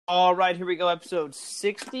All right, here we go. Episode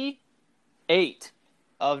 68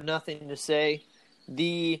 of Nothing to Say,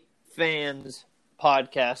 the Fans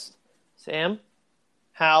Podcast. Sam,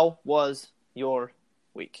 how was your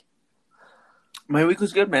week? My week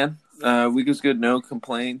was good, man. Week was good. No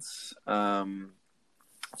complaints.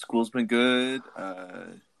 School's been good.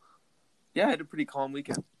 Yeah, I had a pretty calm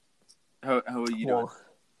weekend. How are you doing?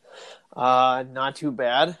 Not too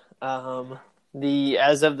bad.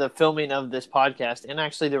 As of the filming of this podcast, and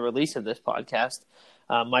actually the release of this podcast,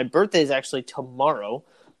 my birthday is actually tomorrow.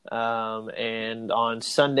 And on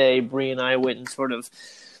Sunday, Bree and I went and sort of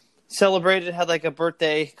celebrated, had like a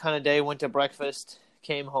birthday kind of day, went to breakfast,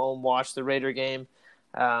 came home, watched the Raider game,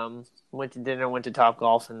 went to dinner, went to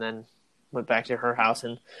Topgolf, and then went back to her house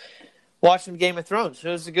and watched some Game of Thrones. So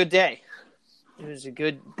it was a good day. It was a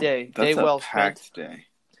good day. That's day well a packed spent. day.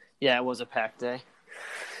 Yeah, it was a packed day.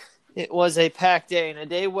 It was a packed day and a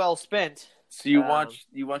day well spent. So you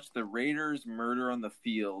watched the Raiders Murder on the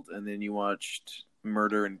Field, and then you watched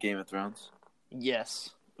Murder in Game of Thrones?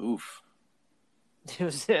 Yes. Oof.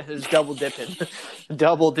 It was double dipping.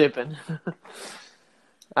 Double dipping.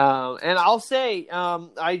 And I'll say,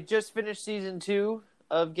 I just finished season 2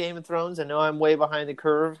 of Game of Thrones. I know I'm way behind the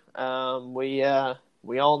curve. We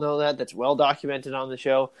all know that. That's well documented on the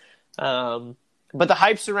show. But the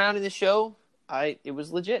hype surrounding the show, it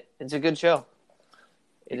was legit. It's a good show.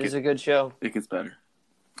 It is a good show. It gets better.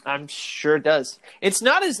 I'm sure it does. It's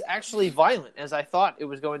not as actually violent as I thought it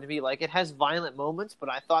was going to be. Like, it has violent moments, but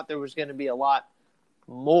I thought there was going to be a lot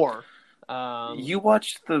more. You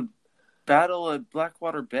watched the battle at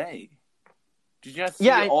Blackwater Bay. Did you not see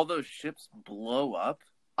all those ships blow up?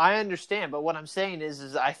 I understand, but what I'm saying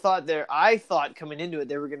is I thought coming into it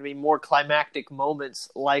there were going to be more climactic moments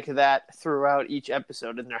like that throughout each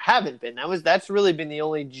episode, and there haven't been. That's really been the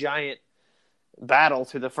only giant battle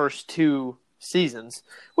through the first 2 seasons,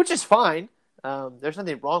 which is fine. There's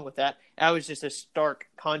nothing wrong with that. That was just a stark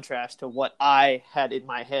contrast to what I had in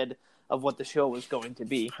my head of what the show was going to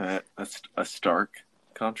be. A stark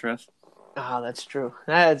contrast? That's true.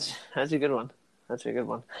 That's a good one. That's a good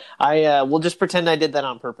one. I will just pretend I did that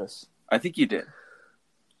on purpose. I think you did.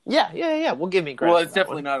 Yeah. We'll give me credit. Well, it's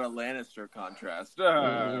definitely not a Lannister contrast.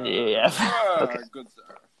 Yeah. Okay. Good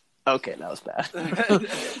sir. Okay, that was bad.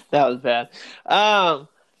 That was bad.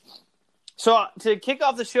 So to kick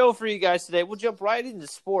off the show for you guys today, we'll jump right into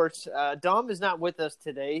sports. Dom is not with us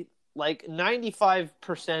today. Like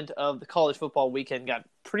 95% of the college football weekend got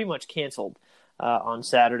pretty much canceled on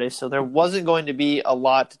Saturday, so there wasn't going to be a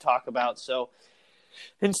lot to talk about. So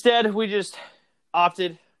instead, we just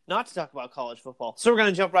opted not to talk about college football. So we're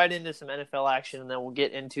going to jump right into some NFL action, and then we'll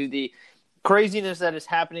get into the craziness that is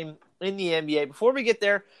happening in the NBA. Before we get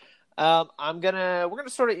there, we're gonna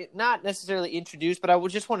sort of not necessarily introduce, but I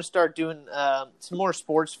would just want to start doing some more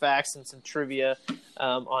sports facts and some trivia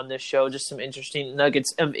on this show, just some interesting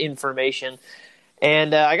nuggets of information.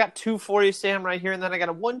 And I got 2 for you, Sam, right here, and then I got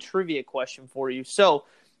a 1 trivia question for you. So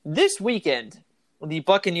this weekend, the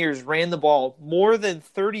Buccaneers ran the ball more than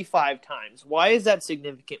 35 times. Why is that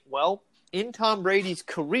significant? Well, in Tom Brady's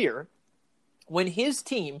career, when his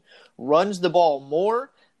team runs the ball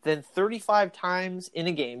more than 35 times in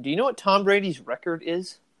a game, do you know what Tom Brady's record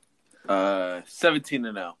is?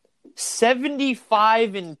 17-0.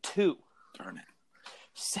 75-2. Darn it.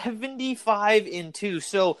 75-2.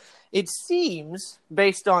 So it seems,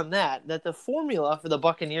 based on that the formula for the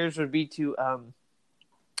Buccaneers would be to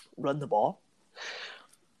run the ball.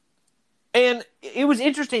 And it was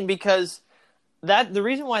interesting because the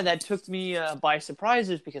reason why that took me by surprise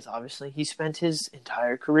is because obviously he spent his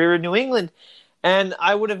entire career in New England. And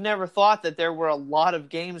I would have never thought that there were a lot of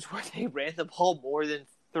games where they ran the ball more than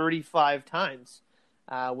 35 times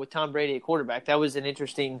with Tom Brady at quarterback. That was an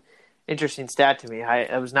interesting stat to me.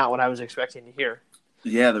 That was not what I was expecting to hear.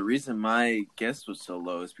 Yeah, the reason my guess was so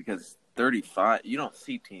low is because 35, you don't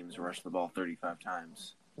see teams rush the ball 35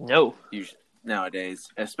 times. No. Usually, nowadays,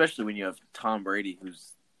 especially when you have Tom Brady,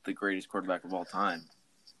 who's the greatest quarterback of all time.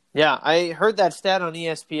 Yeah, I heard that stat on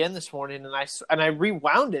ESPN this morning, and I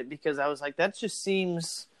rewound it because I was like, that just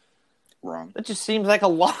seems wrong. That just seems like a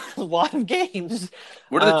lot of games.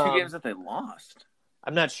 What are the 2 games that they lost?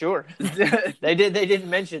 I'm not sure. They didn't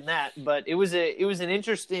mention that, but it was an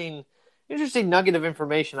interesting nugget of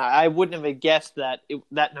information. I wouldn't have guessed that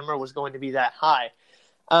that number was going to be that high.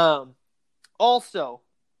 Also,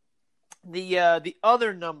 the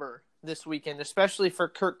other number this weekend, especially for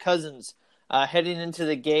Kirk Cousins, heading into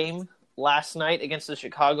the game last night against the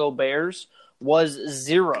Chicago Bears, was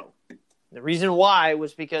 0. The reason why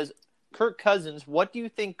was because Kirk Cousins. What do you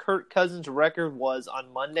think Kirk Cousins' record was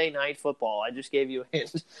on Monday Night Football? I just gave you a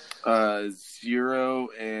hint.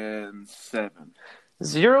 0-7.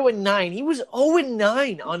 0-9. He was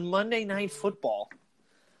 0-9 on Monday Night Football.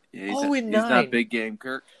 Yeah, he's not big game,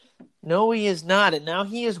 Kirk. No, he is not, and now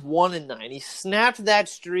he is 1-9. He snapped that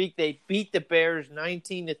streak. They beat the Bears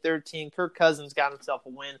 19-13. Kirk Cousins got himself a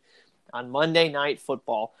win on Monday Night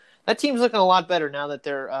Football. That team's looking a lot better now that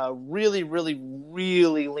they're really, really,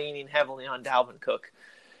 really leaning heavily on Dalvin Cook.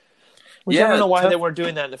 I don't know why they weren't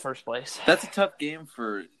doing that in the first place. That's a tough game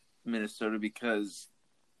for Minnesota because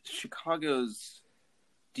Chicago's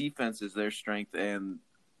defense is their strength, and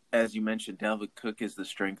as you mentioned, Dalvin Cook is the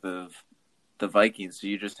strength of the Vikings. So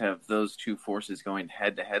you just have those two forces going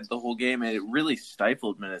head-to-head the whole game, and it really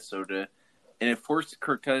stifled Minnesota, and it forced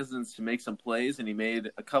Kirk Cousins to make some plays, and he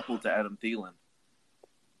made a couple to Adam Thielen.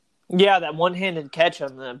 Yeah, that one-handed catch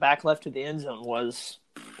on the back left of the end zone was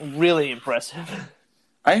really impressive.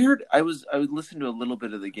 I was listening to a little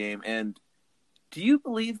bit of the game, and do you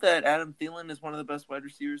believe that Adam Thielen is one of the best wide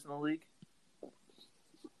receivers in the league?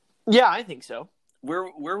 Yeah, I think so.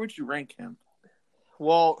 Where would you rank him?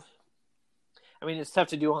 Well, I mean, it's tough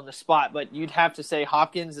to do on the spot, but you'd have to say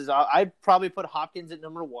Hopkins is. I'd probably put Hopkins at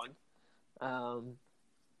number 1.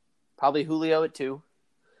 Probably Julio at 2.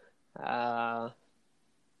 I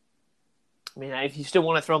mean, if you still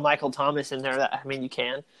want to throw Michael Thomas in there, you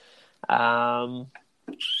can.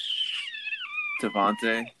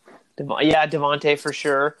 Devontae. Devontae for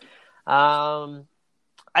sure.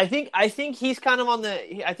 I think he's kind of on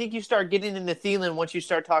the. I think you start getting into Thielen once you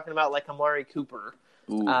start talking about like Amari Cooper,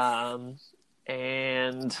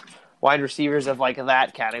 and wide receivers of like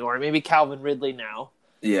that category. Maybe Calvin Ridley now.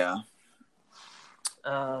 Yeah.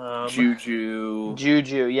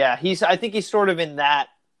 Juju. Yeah. I think he's sort of in that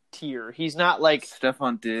tier. He's not like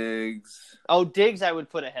Stephon Diggs. Oh, Diggs I would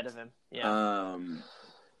put ahead of him. Yeah.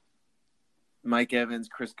 Mike Evans,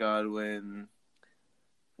 Chris Godwin.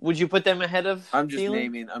 Would you put them ahead of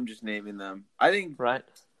Thielen? I'm just naming them. I think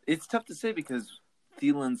it's tough to say because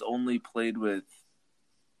Thielen's only played with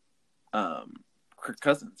Kirk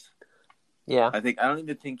Cousins. Yeah. I don't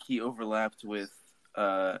even think he overlapped with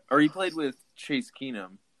or he played with Case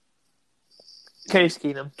Keenum. Case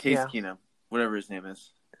Keenum, whatever his name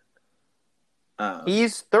is.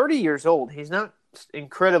 He's 30 years old. He's not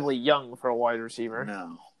incredibly young for a wide receiver.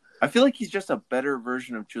 No. I feel like he's just a better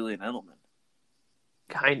version of Julian Edelman.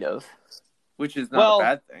 Kind of. Which is not a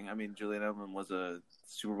bad thing. I mean, Julian Edelman was a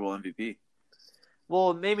Super Bowl MVP.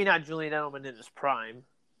 Well, maybe not Julian Edelman in his prime,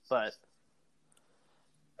 but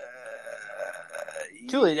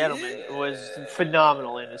Julian Edelman was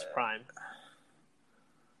phenomenal in his prime.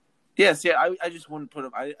 Yes, yeah, I just wouldn't put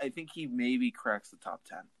him. I think he maybe cracks the top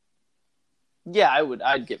 10. Yeah,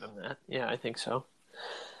 I'd give him that. Yeah, I think so.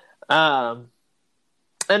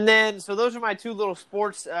 And then, so those are my two little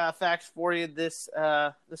sports facts for you this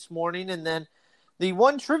morning. And then the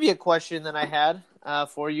one trivia question that I had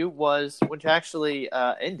for you was, which actually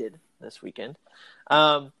ended this weekend.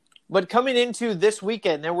 But coming into this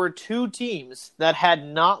weekend, there were two teams that had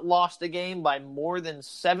not lost a game by more than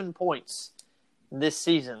 7 points this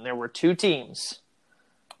season. There were two teams.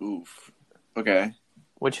 Oof. Okay.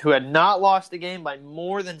 Who had not lost a game by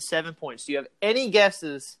more than 7 points. Do you have any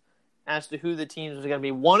guesses as to who the teams was going to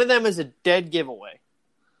be? One of them is a dead giveaway.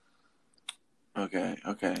 Okay.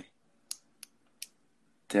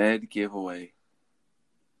 Dead giveaway.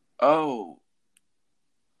 Oh.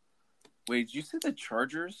 Wait, did you say the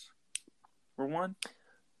Chargers were one?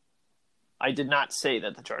 I did not say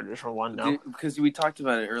that the Chargers were one, no. Because we talked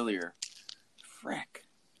about it earlier. Frick.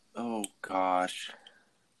 Oh, gosh.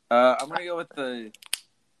 I'm going to go with the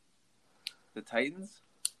Titans.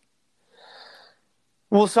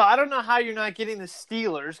 Well, so I don't know how you're not getting the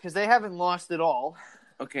Steelers because they haven't lost at all.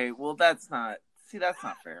 Okay, well, that's not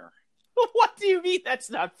fair. What do you mean that's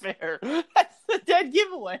not fair? That's the dead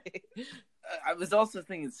giveaway. I was also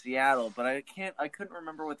thinking Seattle, but I couldn't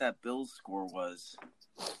remember what that Bills score was.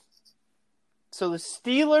 So the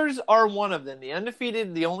Steelers are one of them. The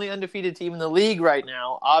only undefeated team in the league right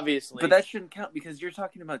now, obviously. But that shouldn't count because you're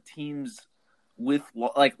talking about teams with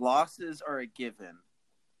losses are a given.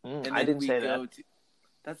 I didn't say that.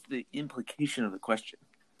 That's the implication of the question.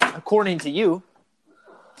 According to you.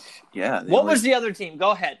 Yeah. What was the other team?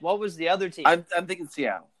 Go ahead. What was the other team? I'm thinking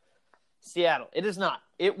Seattle. Seattle. It is not.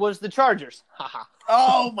 It was the Chargers. Haha.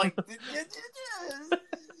 Oh, my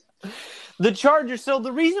The Chargers. So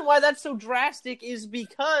the reason why that's so drastic is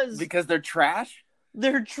because they're trash?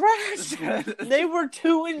 They're trash. They were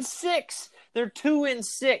 2-6. They're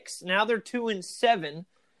 2-6. Now they're 2-7.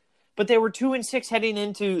 but they were 2-6 heading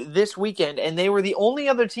into this weekend, and they were the only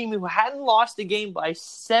other team who hadn't lost a game by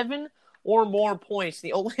 7 or more points.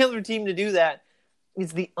 The only other team to do that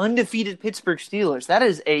is the undefeated Pittsburgh Steelers. That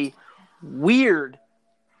is a weird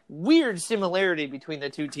similarity between the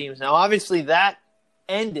two teams. Now, obviously, that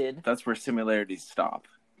ended. That's where similarities stop.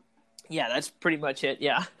 Yeah, that's pretty much it,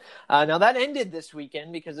 yeah. Now, that ended this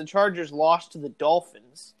weekend because the Chargers lost to the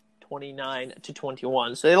Dolphins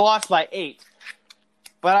 29-21. So they lost by 8.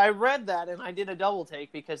 But I read that, and I did a double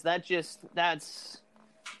take because I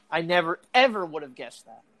never, ever would have guessed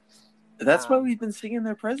that. That's why we've been singing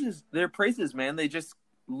their praises, man. They just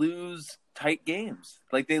lose tight games.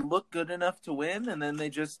 Like, they look good enough to win, and then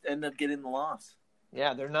they just end up getting the loss.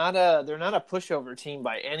 Yeah, they're not a pushover team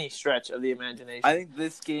by any stretch of the imagination. I think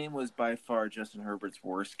this game was by far Justin Herbert's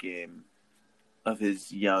worst game of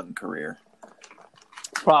his young career.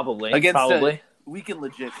 Probably. We can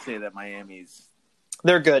legit say that Miami's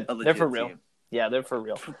they're good. a legit They're for real. team. Yeah, they're for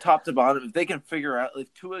real. From top to bottom, if they can figure out,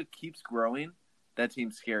 if Tua keeps growing, that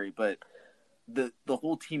team's scary. But the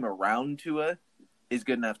whole team around Tua is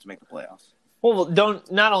good enough to make the playoffs. Well,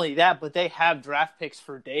 not only that, but they have draft picks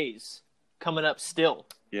for days coming up still.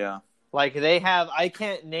 Yeah. Like they have, I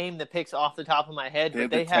can't name the picks off the top of my head, but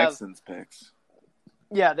they have Texans picks.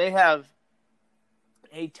 Yeah, they have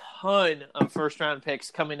a ton of first round picks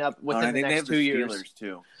coming up within the next 2 years. Steelers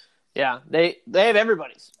too. Yeah, they have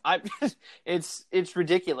everybody's. It's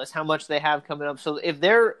ridiculous how much they have coming up. So if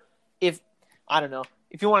I don't know,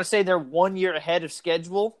 if you want to say they're 1 year ahead of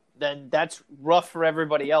schedule, then that's rough for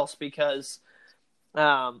everybody else because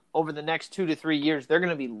over the next 2 to 3 years they're going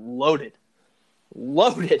to be loaded.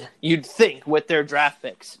 You'd think with their draft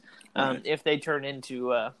picks Right. if they turn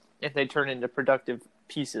into productive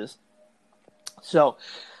pieces. So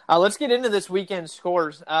let's get into this weekend's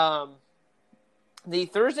scores. The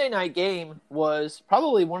Thursday night game was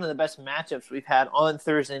probably one of the best matchups we've had on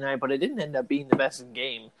Thursday night, but it didn't end up being the best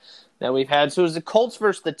game that we've had. So it was the Colts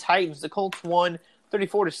versus the Titans. The Colts won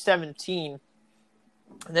 34-17.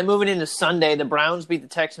 And then moving into Sunday, the Browns beat the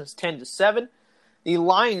Texans 10-7. The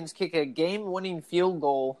Lions kick a game-winning field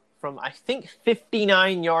goal from, I think,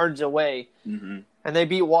 59 yards away. Mm-hmm. And they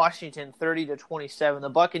beat Washington 30-27. The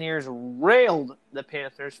Buccaneers railed the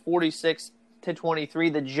Panthers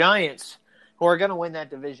 46-23. The Giants, who are going to win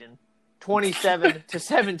that division,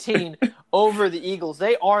 27-17 over the Eagles.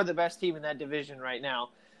 They are the best team in that division right now.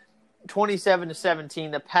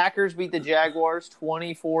 27-17. The Packers beat the Jaguars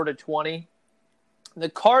 24-20. The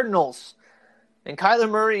Cardinals and Kyler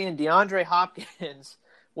Murray and DeAndre Hopkins,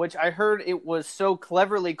 which I heard it was so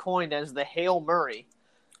cleverly coined as the Hail Murray.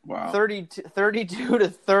 Wow.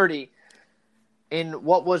 32-30 in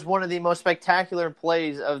what was one of the most spectacular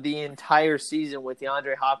plays of the entire season with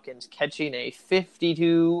DeAndre Hopkins catching a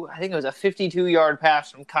 52-yard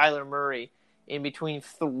pass from Kyler Murray in between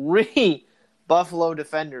 3 Buffalo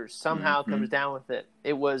defenders. Somehow comes down with it.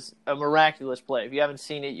 It was a miraculous play. If you haven't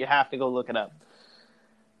seen it, you have to go look it up.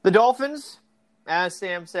 The Dolphins, as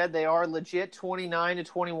Sam said, they are legit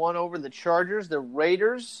 29-21 over the Chargers. The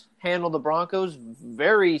Raiders handled the Broncos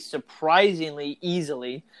very surprisingly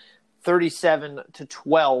easily,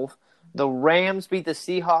 37-12. The Rams beat the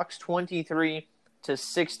Seahawks 23-16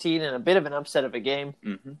 in a bit of an upset of a game.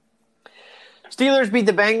 Mm-hmm. Steelers beat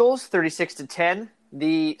the Bengals 36-10.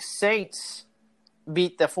 The Saints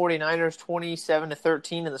beat the 49ers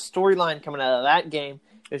 27-13. And the storyline coming out of that game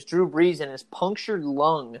is Drew Brees and his punctured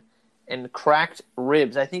lung and cracked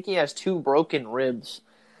ribs. I think he has 2 broken ribs.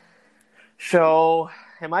 So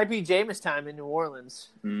it might be Jameis time in New Orleans.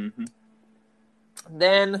 Mm-hmm.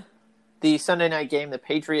 Then the Sunday night game, the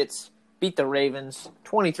Patriots beat the Ravens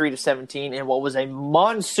 23-17 in what was a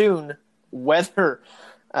monsoon weather.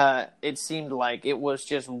 It seemed like it was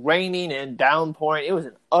just raining and downpouring. It was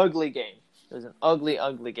an ugly game. It was an ugly,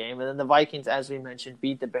 ugly game. And then the Vikings, as we mentioned,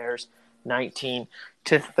 beat the Bears 19-13.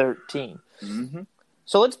 Mm-hmm.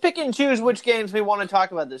 So let's pick and choose which games we want to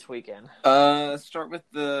talk about this weekend. Start with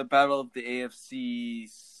the battle of the AFC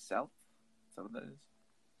South. Is that what that is?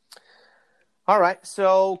 All right,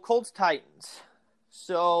 so Colts-Titans.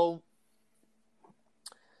 So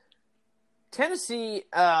Tennessee,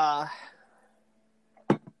 I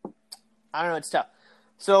don't know, it's tough.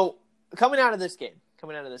 So coming out of this game,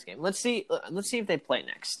 let's see if they play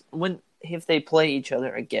next. If they play each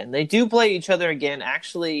other again. They do play each other again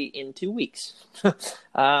actually in 2 weeks.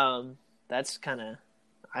 That's kind of,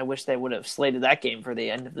 I wish they would have slated that game for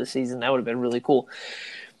the end of the season. That would have been really cool.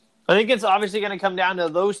 I think it's obviously going to come down to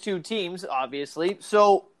those two teams, obviously.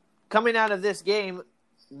 So coming out of this game,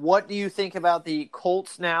 what do you think about the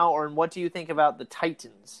Colts now, or what do you think about the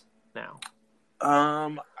Titans now?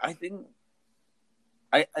 I think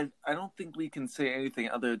I don't think we can say anything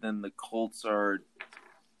other than the Colts are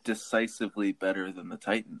decisively better than the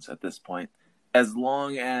Titans at this point. As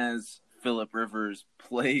long as Phillip Rivers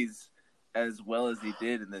plays as well as he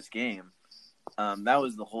did in this game, that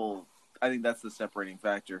was the whole. I think that's the separating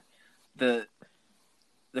factor. The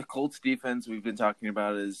Colts defense we've been talking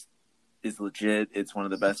about is legit. It's one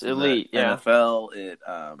of the best elite, in the NFL. It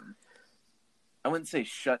I wouldn't say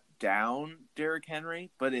shut down Derrick Henry,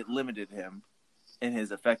 but it limited him in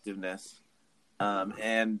his effectiveness.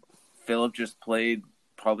 And Phillip just played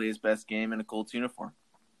probably his best game in a Colts uniform.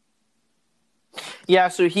 Yeah,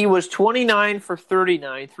 so he was 29 for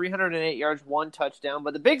 39, 308 yards, 1 touchdown.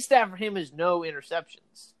 But the big stat for him is no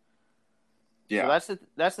interceptions. Yeah, so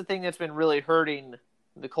that's the thing that's been really hurting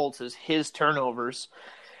the Colts is his turnovers.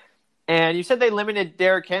 And you said they limited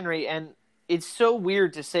Derrick Henry, and it's so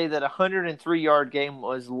weird to say that a 103-yard game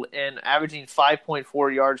and averaging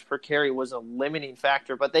 5.4 yards per carry was a limiting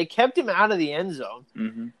factor, but they kept him out of the end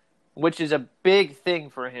zone, which is a big thing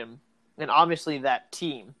for him, and obviously that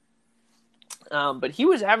team. But he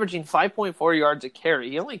was averaging 5.4 yards a carry.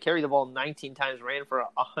 He only carried the ball 19 times, ran for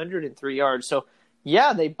 103 yards. So,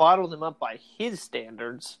 yeah, they bottled him up by his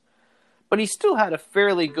standards, but he still had a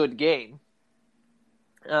fairly good game.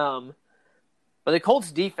 But the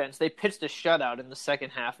Colts defense, they pitched a shutout in the second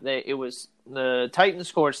half. The Titans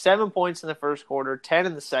scored 7 points in the first quarter, 10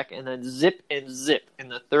 in the second, and then zip and zip in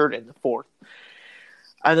the third and the fourth.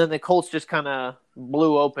 And then the Colts just kind of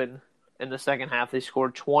blew open in the second half. They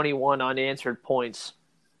scored 21 unanswered points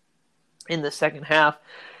in the second half.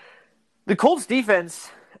 The Colts defense,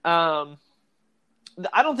 I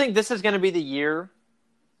don't think this is going to be the year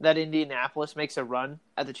that Indianapolis makes a run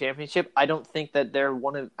at the championship. I don't think that they are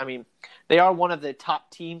one of the top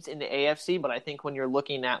teams in the AFC, but I think when you're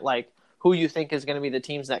looking at like who you think is going to be the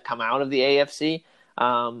teams that come out of the AFC,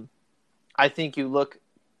 I think you look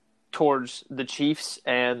towards the Chiefs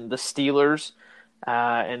and the Steelers,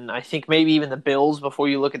 and I think maybe even the Bills before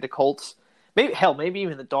you look at the Colts. Maybe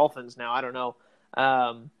even the Dolphins now. I don't know.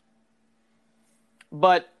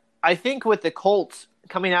 But I think with the Colts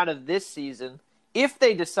coming out of this season, if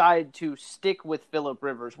they decide to stick with Phillip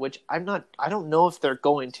Rivers, which I don't know if they're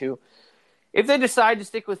going to. If they decide to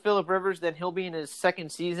stick with Phillip Rivers, then he'll be in his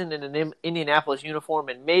second season in an Indianapolis uniform,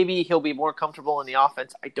 and maybe he'll be more comfortable in the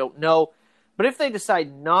offense. I don't know. But if they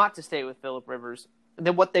decide not to stay with Phillip Rivers,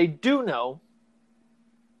 then what they do know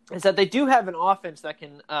is that they do have an offense that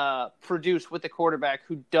can produce with the quarterback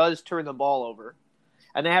who does turn the ball over.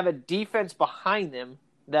 And they have a defense behind them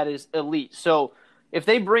that is elite. So if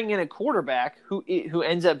they bring in a quarterback who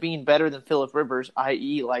ends up being better than Phillip Rivers,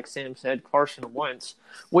 i.e., like Sam said, Carson Wentz,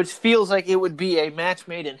 which feels like it would be a match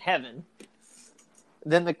made in heaven,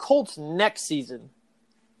 then the Colts next season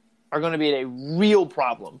are going to be a real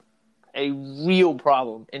problem in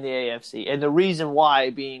the AFC. And the reason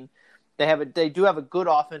why being they do have a good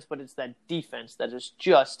offense, but it's that defense that is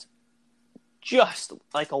just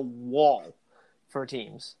like a wall for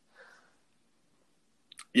teams.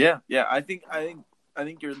 Yeah. I think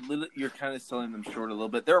you're kind of selling them short a little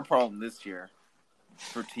bit. They're a problem this year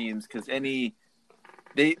for teams because they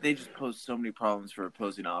just pose so many problems for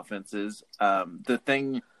opposing offenses. The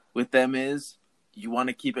thing with them is you want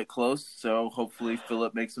to keep it close, so hopefully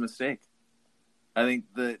Phillip makes a mistake. I think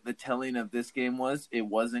the telling of this game was it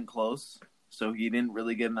wasn't close, so he didn't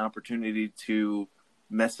really get an opportunity to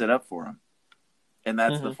mess it up for him. And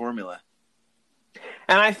that's the formula.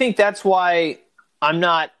 And I think that's why I'm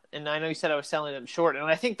not, and I know you said I was selling them short, and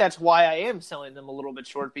I think that's why I am selling them a little bit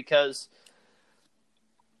short because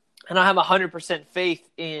I don't have 100% faith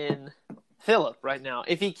in Phillip right now.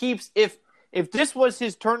 If this was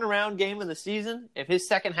his turnaround game of the season, if his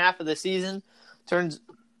second half of the season turned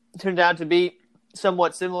out to be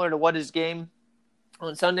somewhat similar to what his game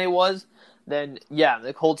on Sunday was, then yeah,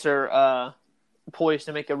 the Colts are poised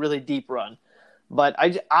to make a really deep run. But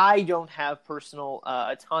I don't have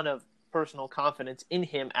a ton of personal confidence in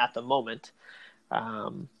him at the moment.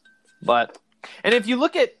 If you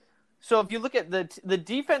look at the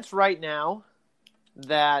defense right now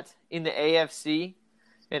that in the AFC,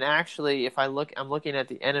 and actually I'm looking at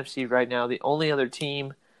the NFC right now, the only other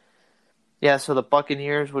team, so the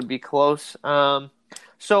Buccaneers would be close.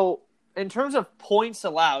 So in terms of points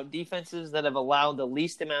allowed, defenses that have allowed the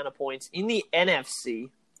least amount of points in the NFC,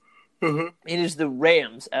 it is the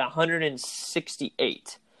Rams at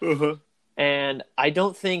 168. And I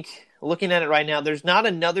don't think, looking at it right now, there's not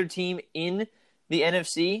another team in the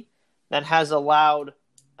NFC that has allowed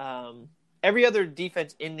every other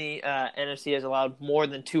defense in the NFC has allowed more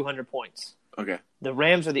than 200 points. Okay. The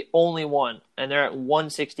Rams are the only one, and they're at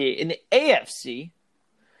 168. In the AFC,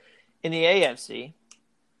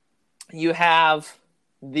 You have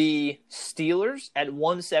the Steelers at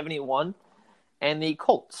 171 and the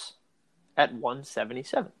Colts at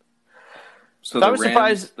 177. So I was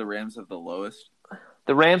surprised the Rams have the lowest.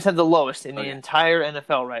 the Rams have the lowest in the entire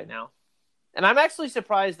NFL right now. And I'm actually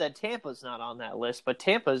surprised that Tampa's not on that list, but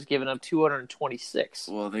Tampa's given up 226.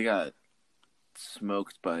 Well, they got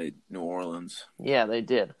smoked by New Orleans. Yeah, they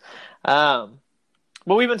did. But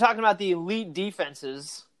we've been talking about the elite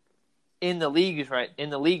defenses in the league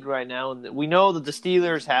right now, and we know that the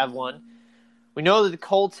Steelers have one. We know that the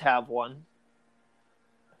Colts have one.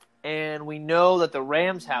 And we know that the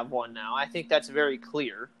Rams have one now. I think that's very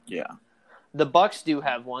clear. Yeah. The Bucs do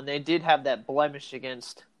have one. They did have that blemish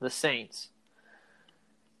against the Saints.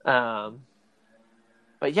 But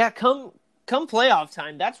yeah, come playoff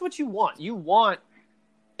time, that's what you want. You want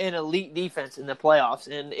an elite defense in the playoffs.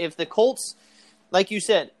 And if the Colts, like you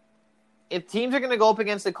said, if teams are going to go up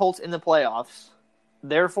against the Colts in the playoffs,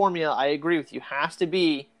 their formula, I agree with you, has to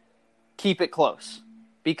be keep it close.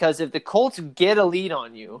 Because if the Colts get a lead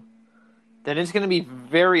on you, then it's going to be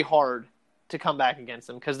very hard to come back against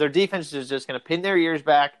them because their defense is just going to pin their ears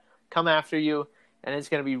back, come after you, and it's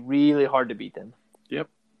going to be really hard to beat them. Yep.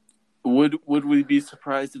 Would we be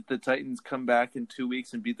surprised if the Titans come back in 2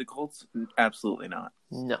 weeks and beat the Colts? Absolutely not.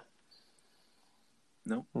 No.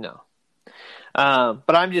 No.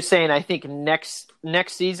 But I'm just saying, I think next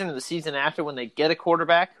season or the season after, when they get a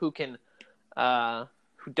quarterback who can,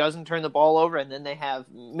 who doesn't turn the ball over, and then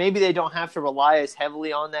maybe they don't have to rely as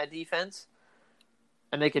heavily on that defense,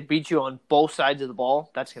 and they could beat you on both sides of the ball.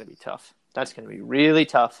 That's going to be tough. That's going to be really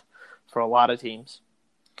tough for a lot of teams.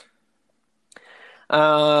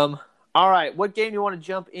 All right, what game do you want to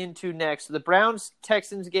jump into next? The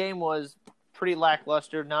Browns-Texans game was pretty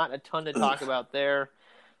lackluster. Not a ton to talk about there.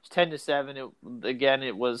 It's 10-7.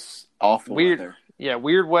 It was awful weird. Weather. Yeah,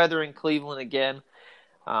 weird weather in Cleveland again.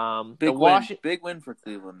 Big win for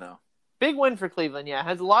Cleveland, though. Big win for Cleveland, yeah. It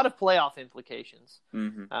has a lot of playoff implications.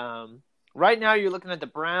 Mm-hmm. Right now, you're looking at the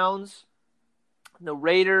Browns, the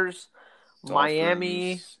Raiders, Dolphins,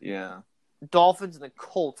 Miami, Dolphins, and the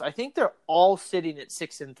Colts. I think they're all sitting at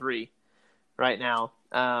 6-3 right now.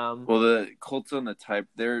 Well, the Colts on the type,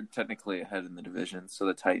 they're technically ahead in the division, so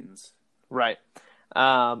the Titans. Right.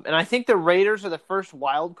 And I think the Raiders are the first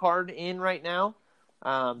wild card in right now.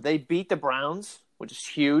 They beat the Browns, which is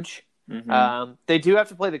huge. Mm-hmm. They do have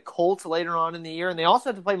to play the Colts later on in the year, and they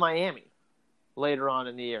also have to play Miami later on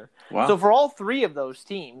in the year. Wow. So for all three of those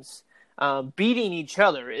teams, beating each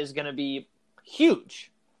other is going to be huge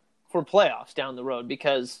for playoffs down the road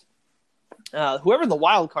because whoever the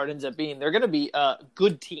wild card ends up being, they're going to be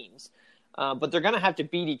good teams, but they're going to have to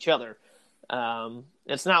beat each other.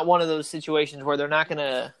 It's not one of those situations where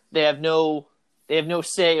they have no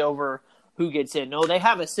say over who gets in. No, they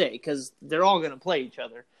have a say because they're all going to play each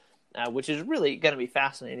other, which is really going to be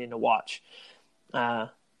fascinating to watch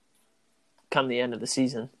come the end of the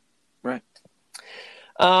season. Right.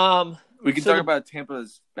 We can talk about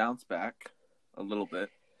Tampa's bounce back a little bit.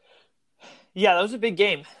 Yeah, that was a big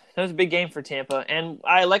game. That was a big game for Tampa. And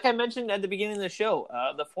like I mentioned at the beginning of the show,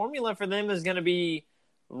 the formula for them is going to be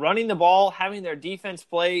running the ball, having their defense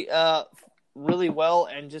play really well,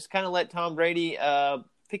 and just kind of let Tom Brady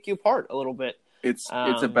pick you apart a little bit. It's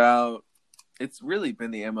really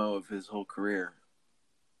been the MO of his whole career.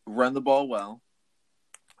 Run the ball well.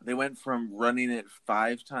 They went from running it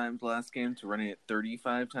 5 times last game to running it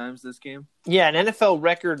 35 times this game. Yeah, an NFL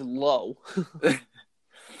record low.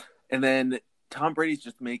 And then Tom Brady's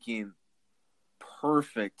just making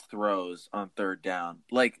perfect throws on third down.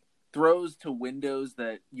 Like, throws to windows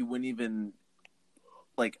that you wouldn't even,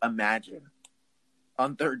 imagine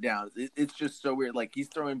on third down. It's just so weird. Like, he's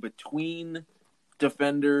throwing between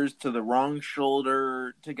defenders to the wrong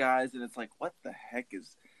shoulder to guys, and it's like, what the heck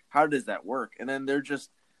how does that work? And then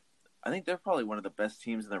I think they're probably one of the best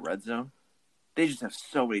teams in the red zone. They just have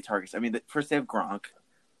so many targets. I mean, first they have Gronk,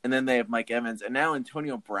 and then they have Mike Evans, and now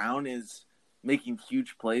Antonio Brown is making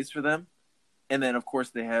huge plays for them. And then, of course,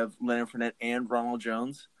 they have Leonard Fournette and Ronald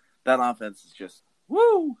Jones. That offense is just,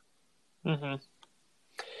 woo! Mm-hmm.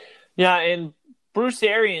 Yeah, and Bruce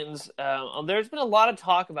Arians, there's been a lot of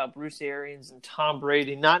talk about Bruce Arians and Tom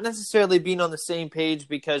Brady not necessarily being on the same page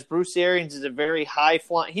because Bruce Arians is a very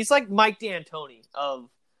high-flying – he's like Mike D'Antoni of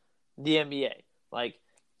the NBA. Like,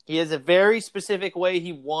 he has a very specific way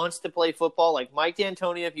he wants to play football. Like Mike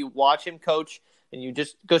D'Antoni, if you watch him coach and you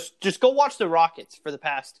just go watch the Rockets for the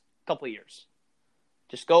past couple of years.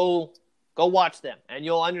 Just go watch them, and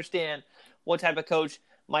you'll understand what type of coach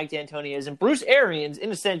Mike D'Antoni is. And Bruce Arians,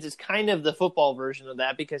 in a sense, is kind of the football version of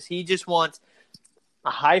that because he just wants a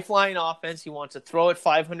high-flying offense. He wants to throw it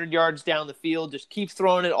 500 yards down the field, just keep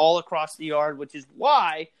throwing it all across the yard, which is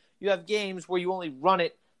why you have games where you only run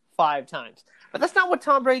it 5 times. But that's not what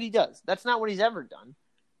Tom Brady does. That's not what he's ever done.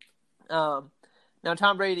 Now,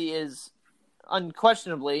 Tom Brady is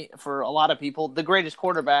unquestionably, for a lot of people, the greatest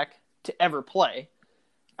quarterback to ever play,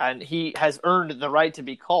 and he has earned the right to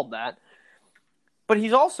be called that. But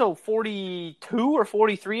he's also 42 or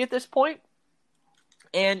 43 at this point.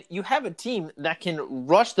 And you have a team that can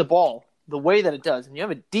rush the ball the way that it does. And you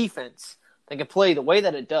have a defense that can play the way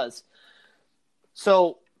that it does.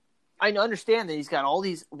 So I understand that he's got all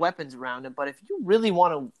these weapons around him. But if you really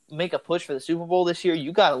want to make a push for the Super Bowl this year,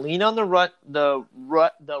 you got to lean on the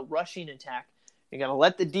rushing attack. You got to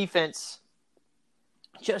let the defense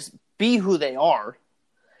just be who they are.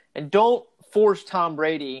 And don't force Tom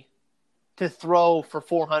Brady to throw for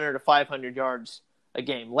 400 or 500 yards a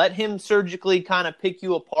game. Let him surgically kind of pick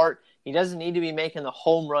you apart. He doesn't need to be making the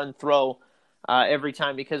home run throw every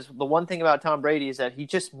time, because the one thing about Tom Brady is that he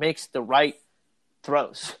just makes the right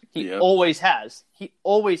throws. He always has. He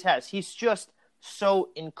always has. He's just so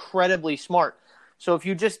incredibly smart. So if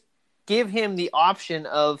you just give him the option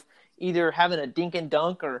of either having a dink and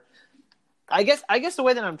dunk, or I guess the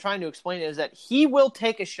way that I'm trying to explain it is that he will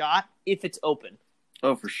take a shot if it's open.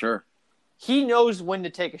 Oh, for sure. He knows when to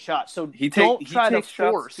take a shot, so don't try to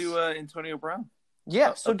force to Antonio Brown.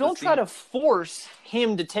 Yeah, so don't try to force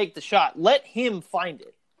him to take the shot. Let him find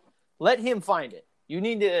it. Let him find it. You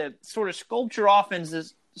need to sort of sculpt your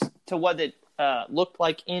offenses to what it looked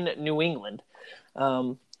like in New England.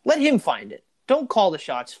 Let him find it. Don't call the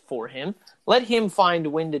shots for him. Let him find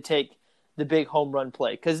when to take the big home run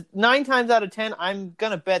play. Because 9 times out of 10, I'm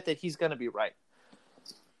gonna bet that he's gonna be right.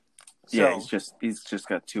 So, yeah, he's just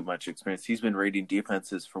got too much experience. He's been rating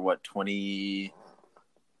defenses for what, 20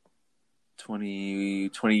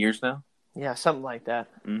 years now? Yeah, something like that.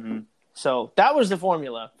 Mm-hmm. So that was the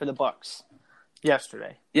formula for the Bucs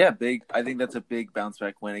yesterday. Yeah, big. I think that's a big bounce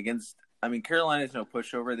back win against. I mean, Carolina's no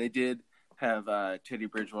pushover. They did have Teddy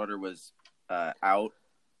Bridgewater was out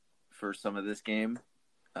for some of this game.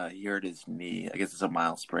 He hurt his knee. I guess it's a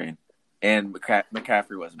mild sprain, and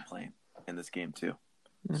McCaffrey wasn't playing in this game too.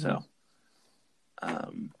 Mm-hmm. So,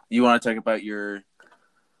 you want to talk about your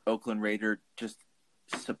Oakland Raider just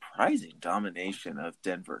surprising domination of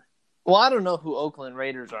Denver? Well, I don't know who Oakland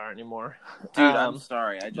Raiders are anymore. Dude, I'm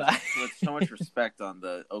sorry. I just put so much respect on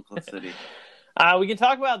the Oakland City. We can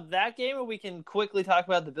talk about that game, or we can quickly talk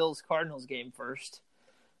about the Bills-Cardinals game first.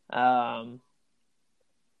 Yeah,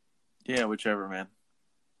 whichever, man.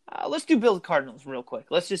 Let's do Bills-Cardinals real quick.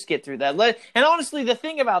 Let's just get through that. And honestly, the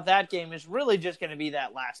thing about that game is really just going to be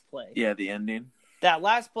that last play. Yeah, the ending. That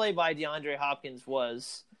last play by DeAndre Hopkins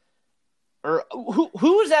was... Or who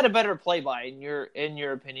was that a better play by in your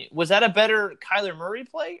opinion? Was that a better Kyler Murray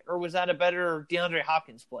play, or was that a better DeAndre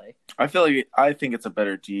Hopkins play? I think it's a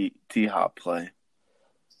better D-Hop play.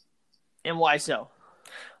 And why so?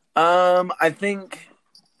 I think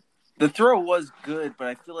the throw was good, but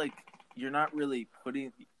I feel like you're not really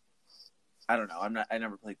putting. I don't know. I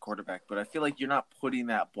never played quarterback, but I feel like you're not putting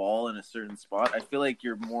that ball in a certain spot. I feel like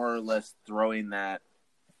you're more or less throwing that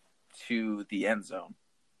to the end zone.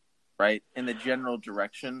 Right, in the general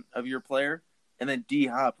direction of your player, and then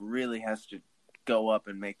D-Hop really has to go up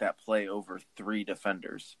and make that play over 3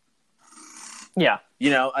 defenders. Yeah.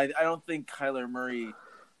 I don't think Kyler Murray,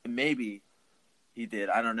 maybe he did,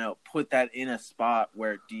 I don't know, put that in a spot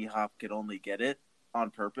where D-Hop could only get it on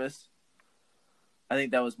purpose. I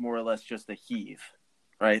think that was more or less just a heave,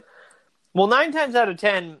 right? Well, 9 times out of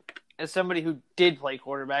 10, as somebody who did play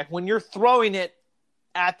quarterback, when you're throwing it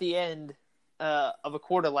at the end of a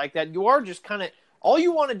quarter like that, you are just kind of all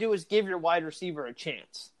you want to do is give your wide receiver a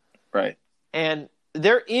chance, right? And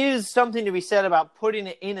there is something to be said about putting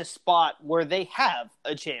it in a spot where they have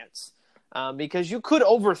a chance, because you could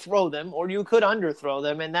overthrow them or you could underthrow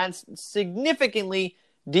them, and that significantly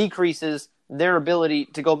decreases their ability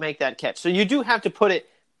to go make that catch. So you do have to put it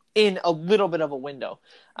in a little bit of a window.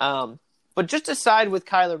 But just aside with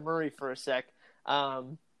Kyler Murray for a sec,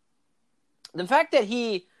 the fact that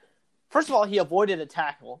first of all, he avoided a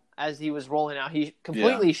tackle as he was rolling out. He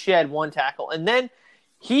completely shed one tackle. And then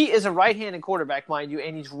he is a right-handed quarterback, mind you,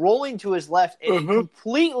 and he's rolling to his left, and he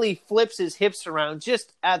completely flips his hips around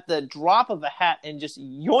just at the drop of a hat and just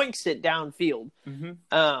yoinks it downfield.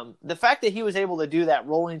 Mm-hmm. The fact that he was able to do that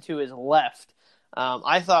rolling to his left,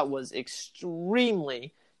 I thought was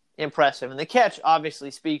extremely impressive. And the catch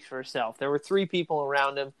obviously speaks for itself. There were 3 people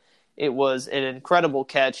around him. It was an incredible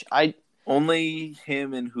catch. Only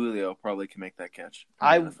him and Julio probably can make that catch.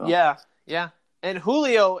 Yeah. And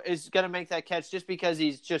Julio is going to make that catch just because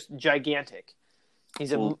he's just gigantic.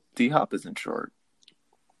 He's Well, D-Hop isn't short.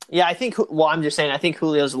 Yeah, I think. Well, I'm just saying. I think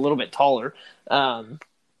Julio's a little bit taller.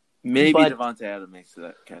 Maybe but Devontae Adams makes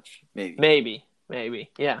that catch. Maybe.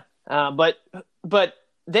 Yeah. But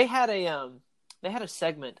they had a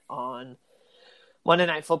segment on Monday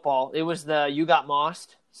Night Football. It was the "You Got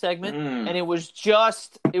Mossed" segment, and it was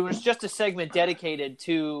just a segment dedicated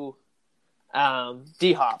to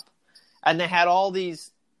D-Hop, and they had all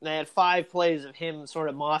these. They had 5 plays of him sort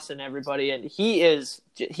of mossing everybody, and he's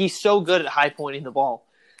so good at high pointing the ball.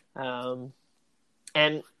 And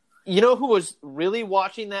you know who was really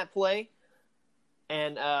watching that play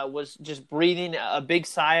and was just breathing a big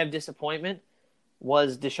sigh of disappointment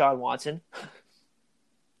was Deshaun Watson.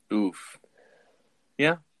 Oof.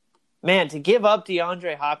 Yeah. Man, to give up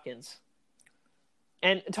DeAndre Hopkins.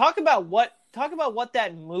 And talk about what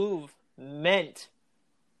that move meant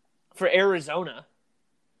for Arizona.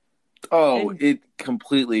 Oh, it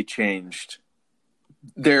completely changed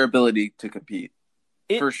their ability to compete.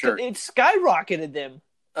 For sure. It skyrocketed them.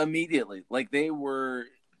 Immediately. Like they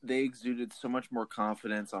exuded so much more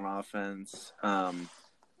confidence on offense.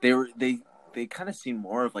 They kind of seemed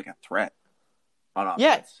more of like a threat on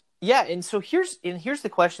offense. Yeah, and so here's the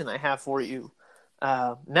question I have for you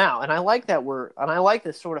now, and I like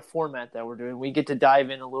this sort of format that we're doing. We get to dive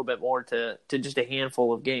in a little bit more to just a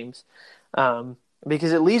handful of games,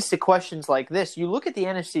 because it leads to questions like this. You look at the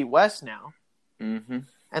NFC West now, mm-hmm.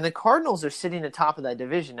 and the Cardinals are sitting atop of that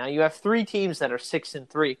division. Now you have 3 teams that are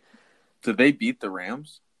 6-3. Did they beat the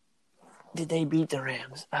Rams? Did they beat the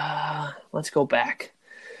Rams? Let's go back.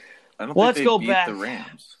 I don't think they beat the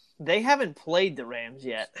Rams. They haven't played the Rams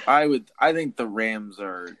yet. I think the Rams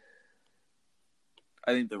are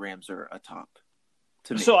atop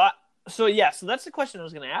to me. So that's the question I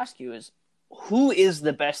was going to ask you is who is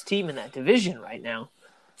the best team in that division right now?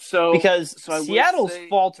 Because Seattle's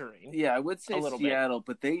faltering. Yeah, I would say Seattle,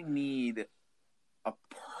 but they need a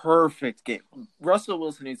perfect game. Russell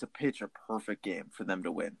Wilson needs to pitch a perfect game for them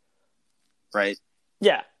to win. Right?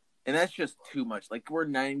 Yeah. And that's just too much. Like we're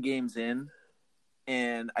 9 games in.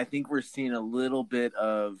 And I think we're seeing a little bit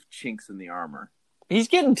of chinks in the armor. He's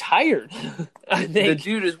getting tired. I think the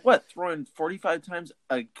dude is throwing 45 times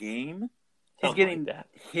a game. He's getting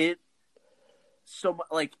hit so much.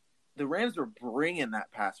 Like the Rams were bringing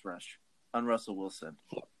that pass rush on Russell Wilson.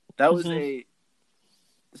 That was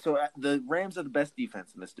so the Rams are the best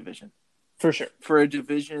defense in this division for sure. For a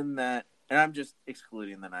division that, and I'm just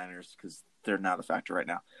excluding the Niners because they're not a factor right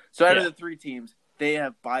now. So out of the 3 teams, they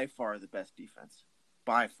have by far the best defense.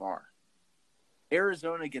 By far.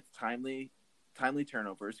 Arizona gets timely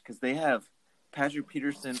turnovers because they have Patrick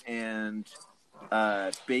Peterson and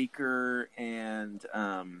Baker and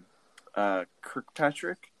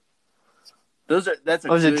Kirkpatrick. Was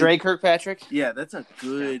it Dre Kirkpatrick? Yeah, that's a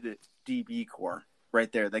good DB core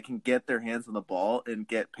right there that can get their hands on the ball and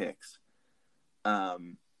get picks.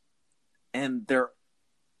 And their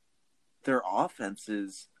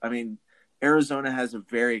offenses, I mean, Arizona has a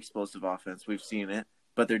very explosive offense. We've seen it,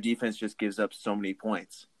 but their defense just gives up so many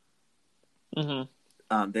points.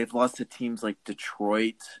 Mm-hmm. They've lost to teams like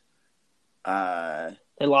Detroit. They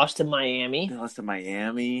lost to Miami. They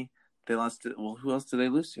lost to who else did they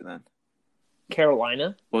lose to then?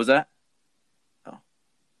 Carolina. What was that? Oh.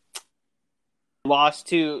 They lost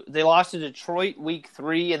to Detroit week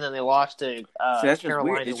 3, and then they lost to that's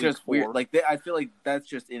Carolina. Just weird. It's week just 4. Weird. Like I feel like that's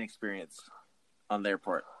just inexperience on their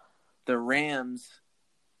part. The Rams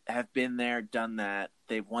have been there, done that.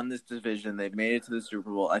 They've won this division. They've made it to the Super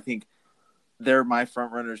Bowl. I think they're my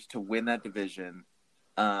front runners to win that division.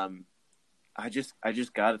 I just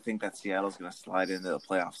got to think that Seattle's going to slide into the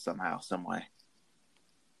playoffs somehow, some way.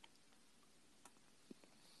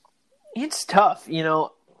 It's tough,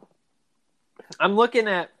 I'm looking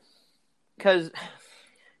at because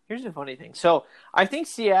here's the funny thing. So I think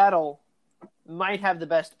Seattle might have the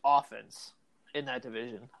best offense in that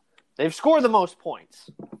division. They've scored the most points.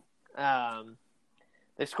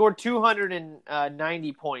 They've scored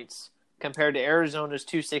 290 points compared to Arizona's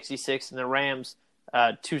 266 and the Rams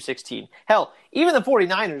 216. Hell, even the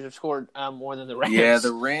 49ers have scored more than the Rams. Yeah,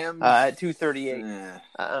 the Rams at 238.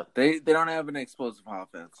 They don't have an explosive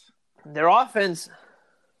offense. Their offense,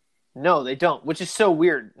 no, they don't, which is so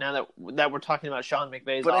weird now that we're talking about Sean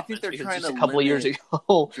McVay's offense. But I think they're trying to a couple of years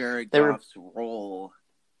ago, Jared Goff's role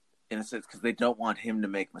in a sense because they don't want him to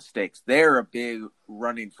make mistakes. They're a big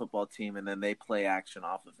running football team, and then they play action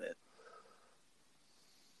off of it.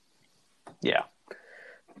 Yeah.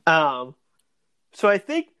 So I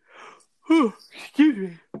think, excuse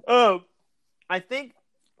me. I think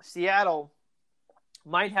Seattle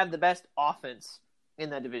might have the best offense in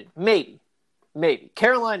that division. Maybe.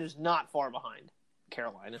 Carolina's not far behind.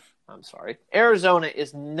 Carolina. I'm sorry. Arizona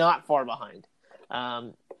is not far behind.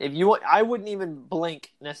 I wouldn't even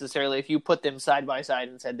blink necessarily if you put them side by side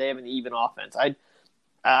and said they have an even offense.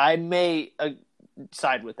 I may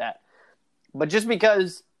side with that. But just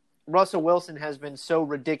because Russell Wilson has been so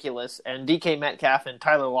ridiculous and DK Metcalf and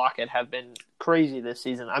Tyler Lockett have been crazy this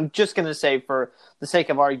season, I'm just going to say for the sake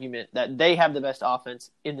of argument that they have the best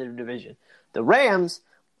offense in their division. The Rams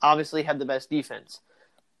obviously have the best defense,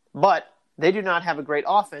 but they do not have a great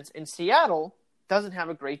offense, and Seattle doesn't have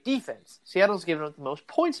a great defense. Seattle's given up the most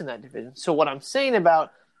points in that division. So what I'm saying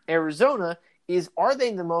about Arizona is, are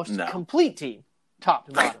they the most complete team, top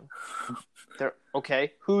to bottom? They're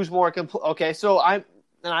okay. Who's more complete? Okay, so I'm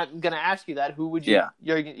going to ask you that. Who would you? Yeah.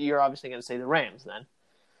 You're obviously going to say the Rams then.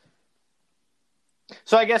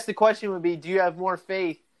 So I guess the question would be, do you have more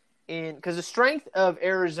faith in? Because the strength of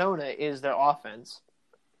Arizona is their offense.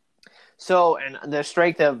 So, and the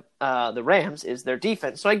strength of the Rams is their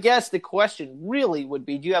defense. So I guess the question really would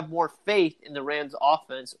be, do you have more faith in the Rams'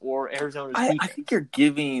 offense or Arizona's defense? I think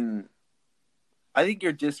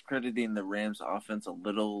you're discrediting the Rams' offense a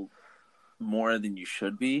little more than you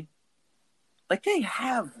should be. Like, they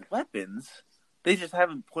have weapons. They just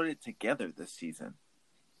haven't put it together this season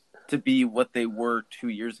to be what they were 2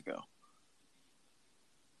 years ago.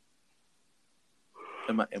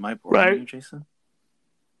 Am I boring you, Jason?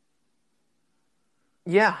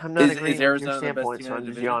 Yeah, I'm not agreeing with your standpoint, so I'm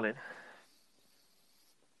just yawning.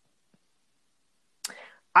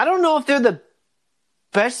 I don't know if they're the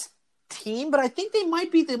best team, but I think they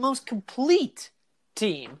might be the most complete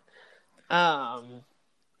team from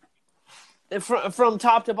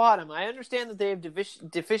top to bottom. I understand that they have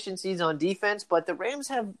deficiencies on defense, but the Rams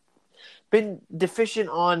have been deficient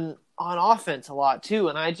on offense a lot too,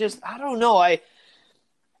 and I don't know.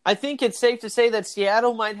 I think it's safe to say that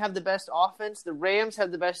Seattle might have the best offense, the Rams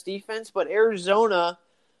have the best defense, but Arizona,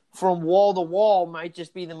 from wall to wall, might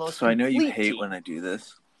just be the most complete I know you hate team. when I do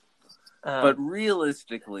this, but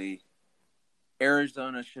realistically,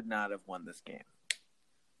 Arizona should not have won this game.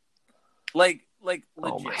 Like legit.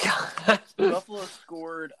 Oh my God. Buffalo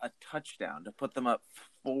scored a touchdown to put them up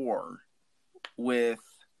 4 with,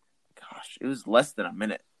 it was less than a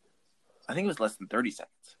minute. I think it was less than 30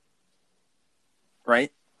 seconds.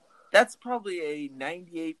 Right? That's probably a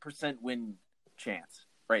 98% win chance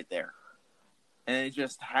right there. And it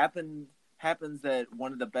just happens that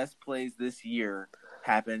one of the best plays this year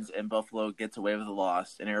happens and Buffalo gets away with a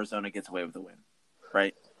loss and Arizona gets away with a win.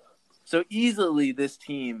 Right? So easily this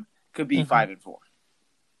team could be 5-4.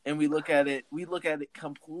 And we look at it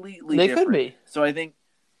completely different. They could be. So I think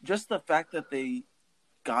just the fact that they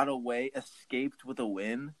escaped with a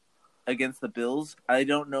win against the Bills, I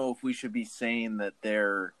don't know if we should be saying that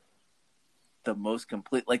they're the most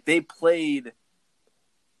complete. Like, they played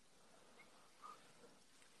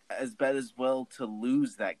as bad as well to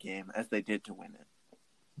lose that game as they did to win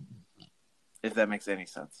it. If that makes any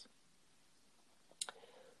sense.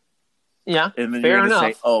 Yeah, and then fair you're enough.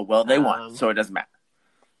 Say, oh, well, they won, so it doesn't matter.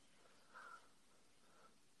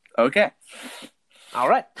 Okay. All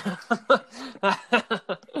right.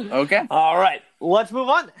 Okay. All right. Let's move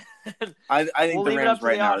on. I think the Rams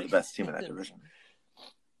right now are the best team in that division.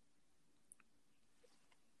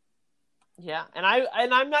 Yeah, and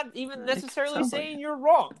I'm not even necessarily saying you're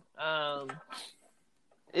wrong.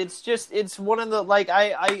 It's one of the, like,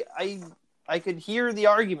 I could hear the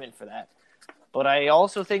argument for that, but I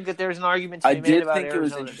also think that there's an argument to be made about Arizona. I did think it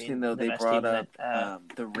was interesting though they brought up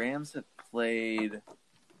the Rams have played.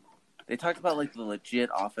 They talked about like the legit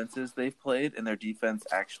offenses they've played, and their defense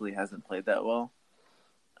actually hasn't played that well.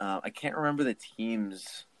 I can't remember the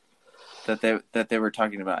teams that they were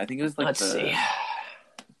talking about. I think it was like Let's see.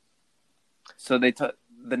 So they took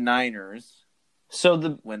the Niners.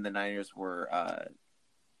 So when the Niners were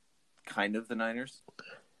kind of the Niners,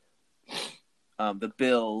 the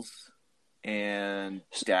Bills and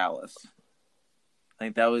Dallas. I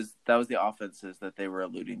think that was the offenses that they were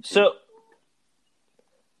alluding to.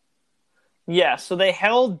 So they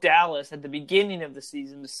held Dallas at the beginning of the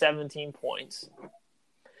season to 17 points.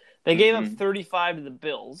 They gave up 35 to the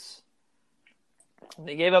Bills.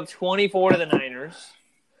 They gave up 24 to the Niners.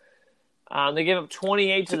 They gave up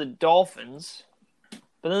 28 to the Dolphins.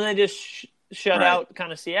 But then they just shut out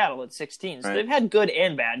kind of Seattle at 16. So they've had good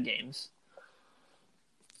and bad games.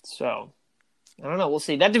 So, I don't know. We'll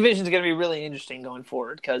see. That division is going to be really interesting going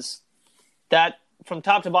forward because that, from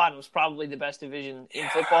top to bottom, was probably the best division in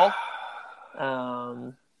football.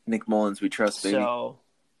 Nick Mullins, we trust, baby. So,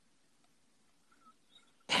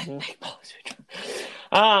 Nick Mullins, we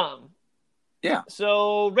trust. Yeah.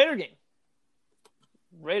 So, Raider game.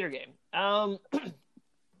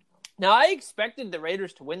 Now, I expected the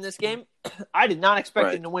Raiders to win this game. I did not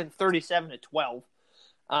expect them to win 37-12.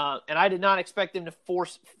 And I did not expect them to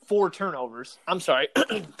force 4 turnovers. I'm sorry,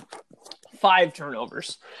 5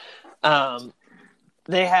 turnovers.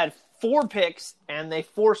 They had 4 picks, and they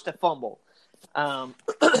forced a fumble. And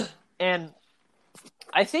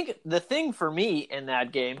I think the thing for me in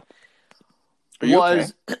that game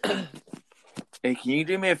was... Okay? Hey, can you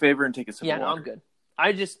do me a favor and take a sip of water? Yeah, no, I'm good.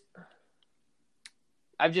 I've just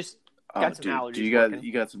got some allergies.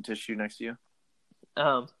 You got some tissue next to you?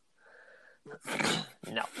 No.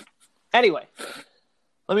 Anyway,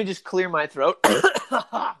 let me just clear my throat.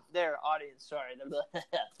 There, audience, sorry.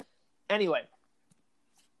 Anyway,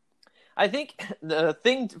 I think the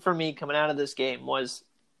thing for me coming out of this game was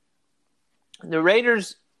the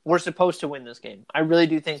Raiders were supposed to win this game. I really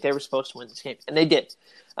do think they were supposed to win this game, and they did.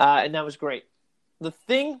 And that was great. The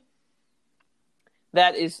thing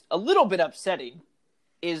that is a little bit upsetting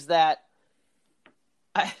is that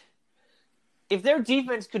if their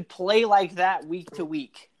defense could play like that week to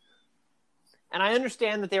week, and I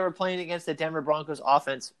understand that they were playing against the Denver Broncos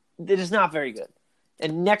offense, it is not very good.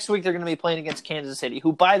 And next week they're going to be playing against Kansas City,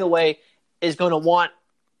 who, by the way, is going to want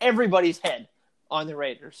everybody's head on the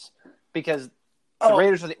Raiders because the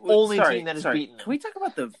Raiders are the only team that has beaten them. Can we talk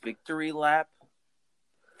about the victory lap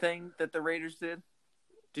thing that the Raiders did?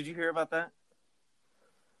 Did you hear about that?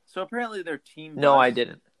 So apparently their team I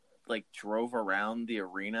didn't. Drove around the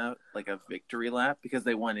arena like a victory lap because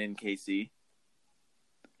they won in KC.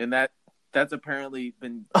 And that's apparently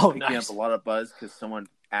been picking up a lot of buzz because someone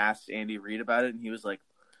asked Andy Reid about it, and he was like,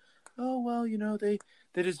 "Oh well, they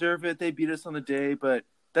deserve it. They beat us on the day, but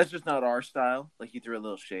that's just not our style." Like, he threw a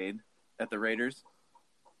little shade at the Raiders,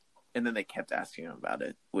 and then they kept asking him about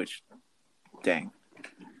it. Which, dang.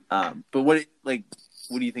 But what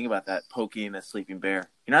do you think about that? Poking a sleeping bear.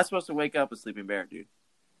 You're not supposed to wake up a sleeping bear, dude.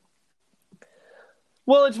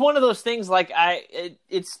 Well, it's one of those things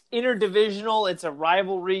it's interdivisional. It's a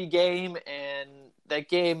rivalry game, and that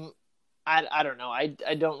game, I don't know. I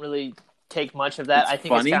don't really take much of that. I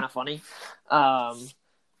think it's kind of funny. I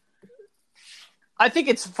think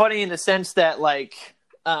it's funny in the sense that well,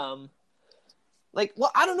 I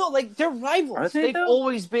don't know. They're rivals. Are they, They've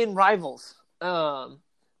always been rivals.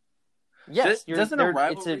 Yes. Doesn't a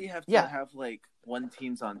rivalry have to have one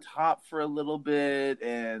team's on top for a little bit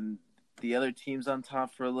and the other team's on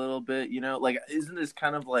top for a little bit? Isn't this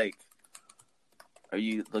kind of are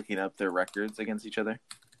you looking up their records against each other?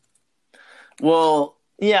 Well,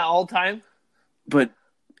 yeah, all time. But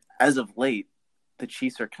as of late, the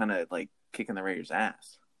Chiefs are kind of kicking the Raiders'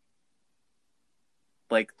 ass.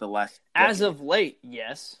 The last decade. As of late,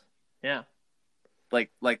 yes. Yeah. The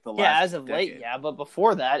last as of decade. late, yeah, but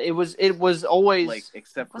before that, it was always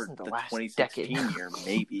except for the last 2016 decade. year,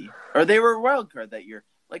 maybe, or they were a wild card that year.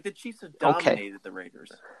 The Chiefs have dominated the Raiders.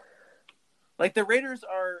 The Raiders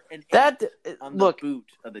are on the boot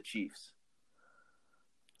of the Chiefs.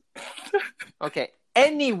 Okay.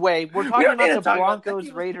 Anyway, we're talking about the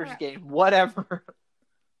Broncos-Raiders game. Whatever.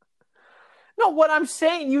 No, what I'm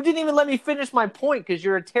saying, you didn't even let me finish my point because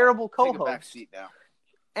you're a terrible co-host. Take a back seat now.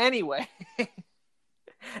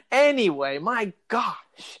 Anyway, my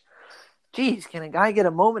gosh. Jeez, can a guy get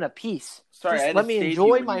a moment of peace? Sorry, just let me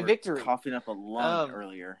enjoy my victory. Coughing up a lung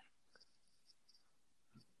earlier.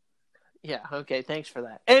 Yeah, okay, thanks for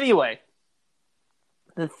that. Anyway,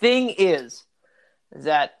 the thing is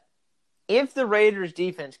that if the Raiders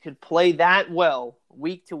defense could play that well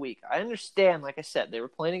week to week, I understand, like I said, they were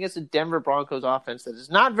playing against the Denver Broncos offense that is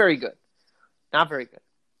not very good. Not very good.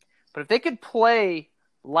 But if they could play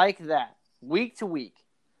like that week to week,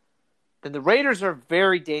 then the Raiders are a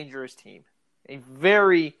very dangerous team. A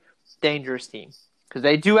very dangerous team. Because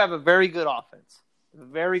they do have a very good offense.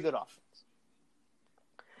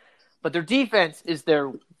 But their defense is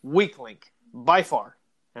their weak link, by far.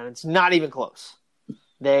 And it's not even close.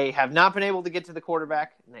 They have not been able to get to the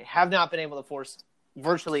quarterback, and they have not been able to force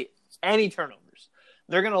virtually any turnovers.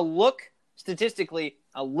 They're going to look statistically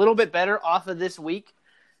a little bit better off of this week,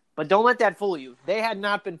 but don't let that fool you. They had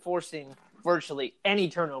not been forcing virtually any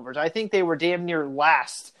turnovers. I think they were damn near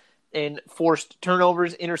last in forced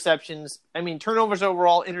turnovers, interceptions. I mean, turnovers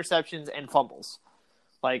overall, interceptions, and fumbles.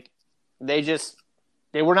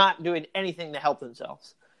 They were not doing anything to help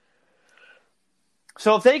themselves.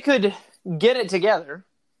 So if they could get it together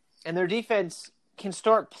and their defense can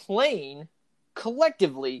start playing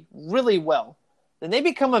collectively really well, then they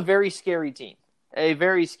become a very scary team. A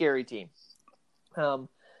very scary team.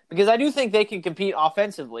 Because I do think they can compete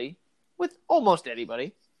offensively with almost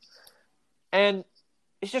anybody. And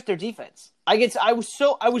it's just their defense. I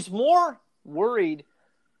was more worried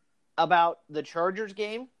about the Chargers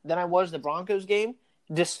game than I was the Broncos game,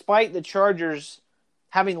 despite the Chargers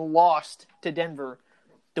having lost to Denver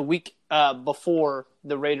the week before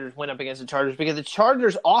the Raiders went up against the Chargers, because the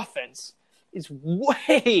Chargers' offense is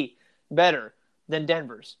way better than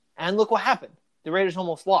Denver's. And look what happened. The Raiders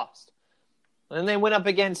almost lost. And then they went up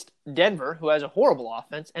against Denver, who has a horrible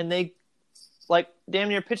offense, and they damn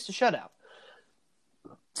near pitched a shutout.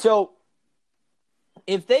 So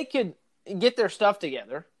if they could get their stuff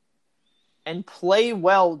together and play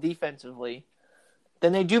well defensively,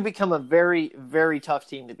 then they do become a very, very tough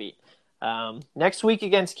team to beat. Next week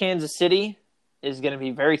against Kansas City is going to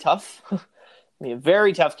be very tough. It'll be a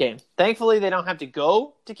very tough game. Thankfully, they don't have to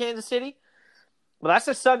go to Kansas City. But that's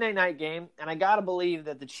a Sunday night game, and I got to believe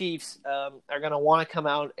that the Chiefs are going to want to come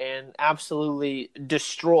out and absolutely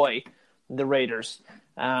destroy the Raiders.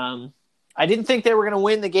 I didn't think they were going to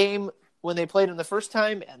win the game when they played them the first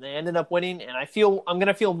time, and they ended up winning. And I'm going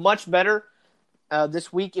to feel much better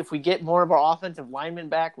this week if we get more of our offensive linemen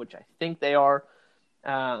back, which I think they are.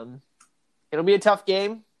 It'll be a tough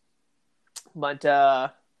game, but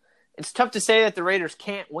it's tough to say that the Raiders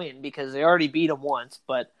can't win because they already beat them once.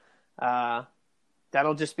 But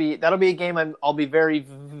that'll be a game I'll be very,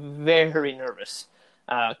 very nervous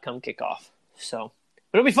come kickoff. So,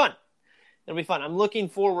 but it'll be fun. It'll be fun. I'm looking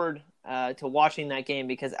forward to watching that game,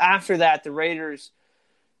 because after that, the Raiders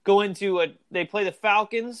they play the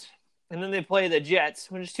Falcons, and then they play the Jets,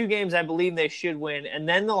 which is two games I believe they should win. And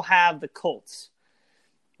then they'll have the Colts,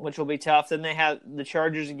 which will be tough. Then they have the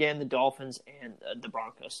Chargers again, the Dolphins, and the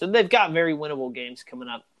Broncos. So they've got very winnable games coming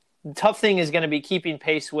up. The tough thing is going to be keeping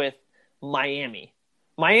pace with Miami.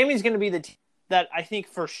 Miami's going to be the team that I think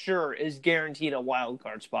for sure is guaranteed a wild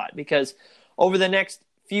card spot, because over the next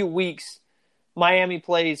few weeks, Miami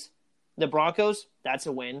plays the Broncos. That's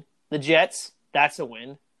a win. The Jets. That's a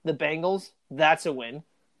win. The Bengals. That's a win.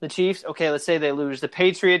 The Chiefs. Okay, let's say they lose. The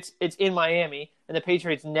Patriots. It's in Miami, and the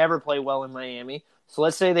Patriots never play well in Miami. So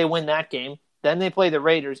let's say they win that game. Then they play the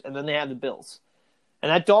Raiders, and then they have the Bills. And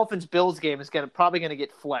that Dolphins-Bills game is probably going to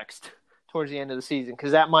get flexed towards the end of the season,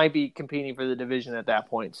 because that might be competing for the division at that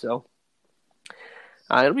point. So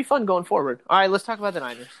it'll be fun going forward. All right, let's talk about the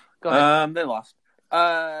Niners. Go ahead. They lost.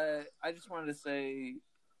 I just wanted to say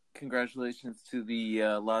congratulations to the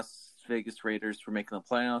Las Vegas Raiders for making the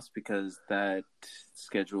playoffs, because that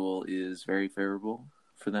schedule is very favorable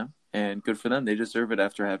for them, and good for them. They deserve it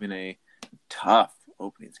after having a tough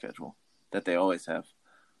opening schedule that they always have.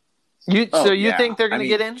 You think they're going to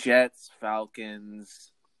get in? Jets,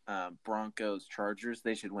 Falcons, Broncos, Chargers,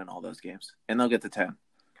 they should win all those games, and they'll get to 10.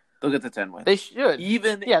 They'll get to 10 wins. They should.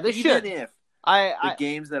 They should. If the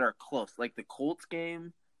games that are close, like the Colts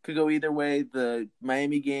game could go either way, the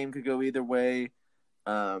Miami game could go either way.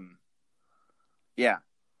 Yeah,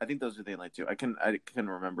 I think those are the only two. I couldn't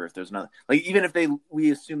remember if there's another. Like, even if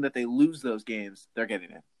we assume that they lose those games, they're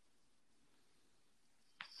getting in.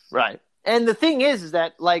 Right. And the thing is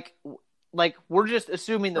that like we're just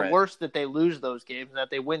assuming the worst, that they lose those games and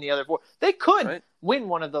that they win the other four. They could win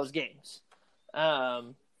one of those games.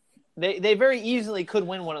 They very easily could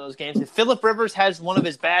win one of those games. If Phillip Rivers has one of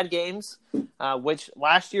his bad games, which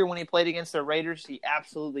last year when he played against the Raiders, he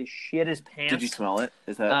absolutely shit his pants. Did you smell it?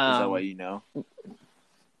 Is that why you know?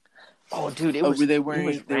 Oh, dude, were they were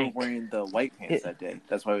wearing the white pants that day?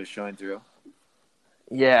 That's why it was showing through.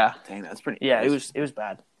 Yeah. Dang, that's pretty. Yeah, nice. it was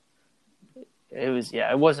bad.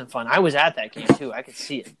 It wasn't fun. I was at that game too. I could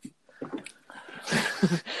see it.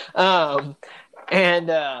 But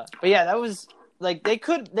yeah, that was like they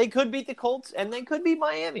could beat the Colts, and they could beat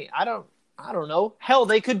Miami. I don't know. Hell,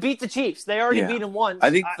 they could beat the Chiefs. They already beat them once. I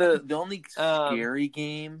think the only scary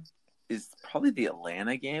game is probably the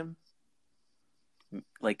Atlanta game.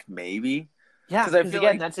 Like, maybe. Yeah, because again,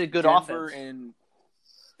 like that's a good Denver offense.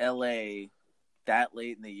 And LA that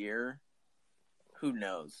late in the year, who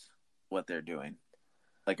knows what they're doing?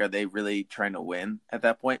 Like, are they really trying to win at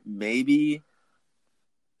that point? Maybe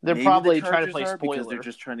probably the trying to play spoiler because spoiler. they're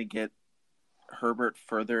just trying to get Herbert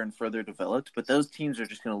further and further developed. But those teams are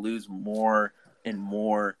just going to lose more and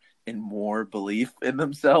more and more belief in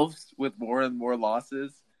themselves with more and more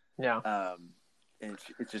losses. Yeah. And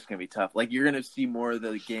it's just going to be tough. Like, you're going to see more of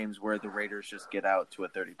the games where the Raiders just get out to a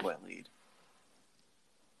 30-point lead.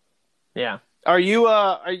 Yeah. Are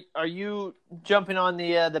you jumping on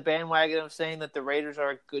the bandwagon of saying that the Raiders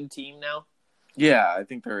are a good team now? Yeah, I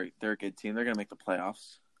think they're a good team. They're going to make the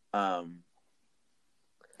playoffs.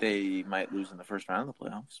 They might lose in the first round of the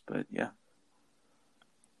playoffs, but yeah.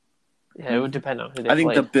 Yeah, it would depend on who they I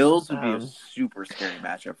think played. the Bills would be a super scary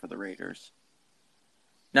matchup for the Raiders.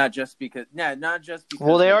 Not just because.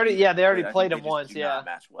 Well, they already played them once. Do yeah, not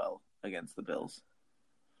match well against the Bills.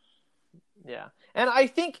 Yeah. And I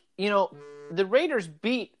think, the Raiders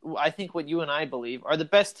beat, I think what you and I believe, are the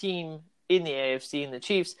best team in the AFC and the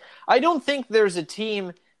Chiefs. I don't think there's a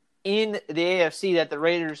team in the AFC that the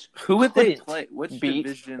Raiders Who would they couldn't play? Which beat.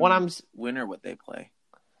 division winner would they play?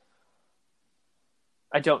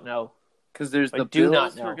 I don't know. Because there's the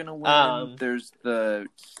Bills who are going to win, there's the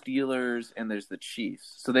Steelers, and there's the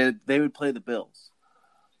Chiefs. So they would play the Bills.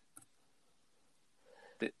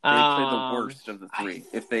 They play the worst of the three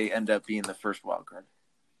if they end up being the first wild card.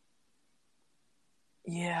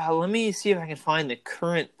 Yeah, let me see if I can find the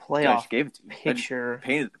current playoff gave it to me. picture. I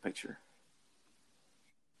painted the picture.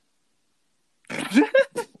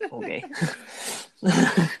 Okay.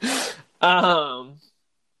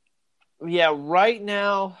 Yeah, right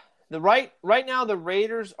now the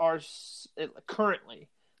Raiders are currently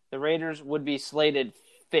the Raiders would be slated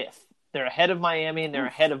 5th. They're ahead of Miami and they're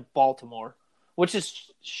ahead of Baltimore, which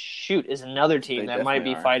is another team that might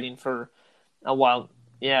be fighting for a while.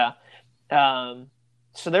 Yeah.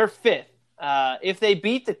 So they're 5th. If they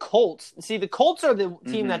beat the Colts, the Colts are the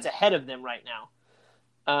team that's ahead of them right now.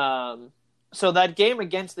 So that game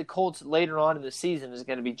against the Colts later on in the season is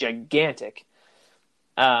going to be gigantic.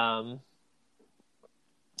 So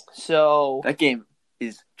that game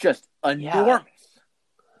is just enormous.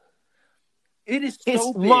 It is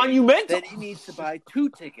so big monumental that he needs to buy 2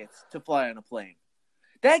 tickets to fly on a plane.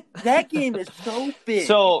 That game is so big.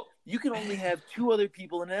 So you can only have 2 other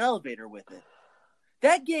people in an elevator with it.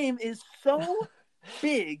 That game is so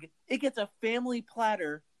big, it gets a family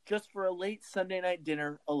platter just for a late Sunday night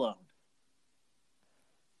dinner alone.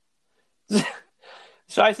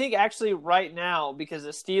 So I think actually right now, because the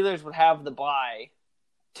Steelers would have the bye,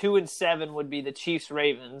 2-7 would be the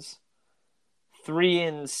Chiefs-Ravens.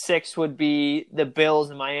 3-6 would be the Bills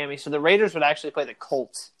and Miami. So the Raiders would actually play the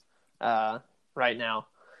Colts right now,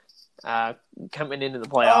 coming into the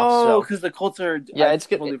playoffs. Oh, because the Colts are. Yeah, it's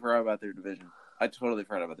totally forgot about their division. I totally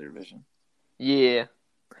forgot about their division. Yeah.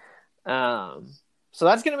 So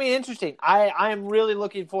that's going to be interesting. I am really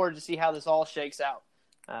looking forward to see how this all shakes out.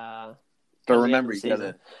 But remember, you got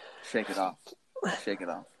to shake it off. Shake it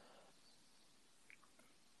off.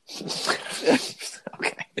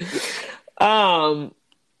 Okay.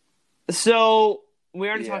 So we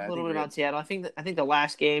already talked a little bit about Seattle. I think the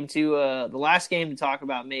last game to talk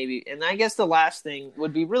about maybe, and I guess the last thing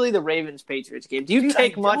would be really the Ravens-Patriots game. Do you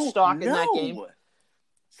take much stock in that game?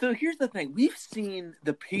 So here's the thing: we've seen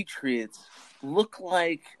the Patriots look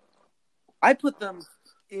like. I put them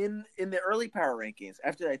in the early power rankings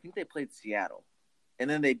after I think they played Seattle, and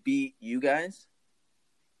then they beat you guys.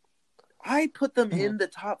 I put them in the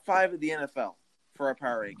top 5 of the NFL for our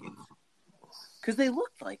power rankings because they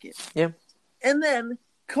looked like it. Yeah. And then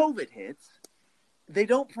COVID hits. They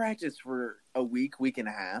don't practice for a week and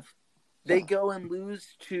a half. They go and lose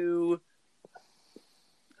to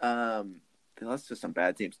they lost to some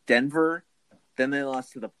bad teams. Denver. Then they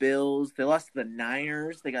lost to the Bills. They lost to the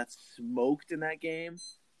Niners. They got smoked in that game.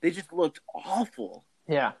 They just looked awful.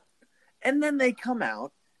 Yeah. And then they come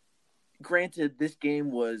out. Granted, this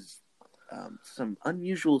game was some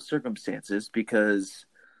unusual circumstances because...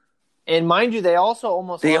 And mind you, they also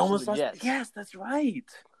almost lost to the Jets. Yes, that's right.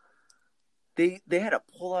 They had to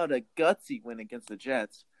pull out a gutsy win against the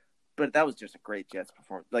Jets, but that was just a great Jets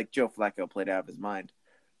performance. Like, Joe Flacco played out of his mind.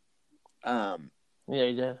 Yeah,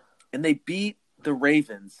 he did. And they beat the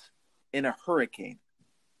Ravens in a hurricane,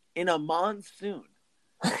 in a monsoon.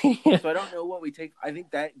 So I don't know what we take. I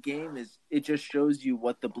think that game it just shows you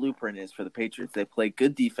what the blueprint is for the Patriots. They play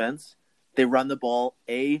good defense. They run the ball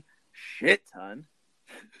a shit ton.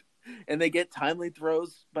 And they get timely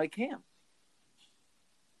throws by Cam.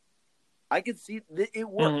 I could see it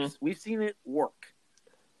works. Mm-hmm. We've seen it work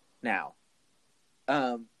now.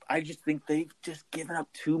 I just think they've just given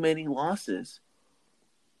up too many losses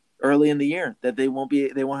early in the year that they won't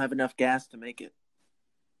have enough gas to make it.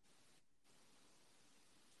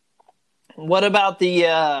 What about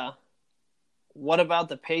the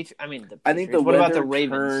Patriots? I mean, I think what about the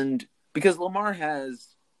Ravens? Because Lamar has.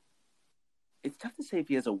 It's tough to say if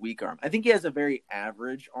he has a weak arm. I think he has a very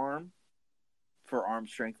average arm for arm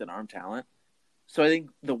strength and arm talent. So I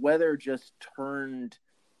think the weather just turned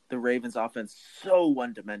the Ravens offense so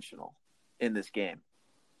one-dimensional in this game.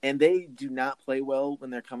 And they do not play well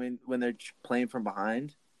when they're playing from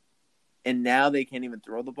behind. And now they can't even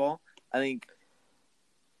throw the ball. I think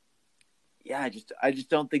I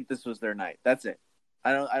just don't think this was their night. That's it.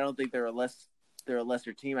 I don't think they're a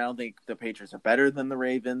lesser team. I don't think the Patriots are better than the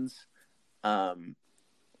Ravens. I'd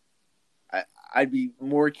be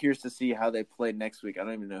more curious to see how they play next week. I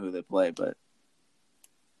don't even know who they play, but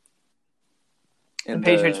the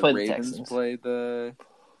Patriots play the Ravens Texans. Play the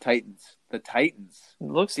Titans. The Titans.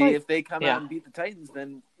 Looks See, like if they come out and beat the Titans,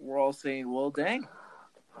 then we're all saying, well, dang.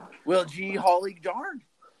 Well, gee, holly darn.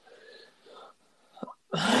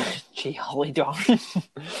 Gee, holy darn.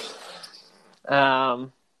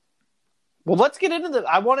 Well, let's get into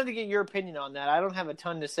I wanted to get your opinion on that. I don't have a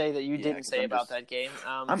ton to say that you didn't say about that game.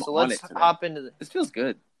 So let's hop into This feels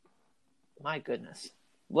good. My goodness.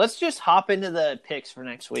 Let's just hop into the picks for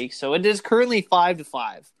next week. So it is currently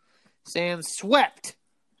 5-5. Sam swept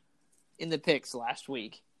in the picks last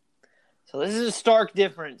week. So this is a stark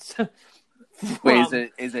difference.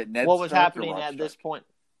 Wait, is it Ned what was Stark happening at this point?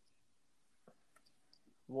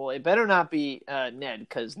 Well, it better not be Ned,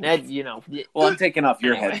 because Ned, Well, I'm taking off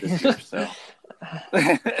your head this year, so.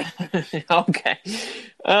 Okay.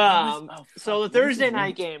 So the Thursday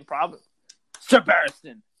night game, probably.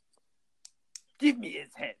 Sebastian, give me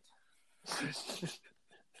his head.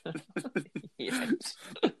 Yikes.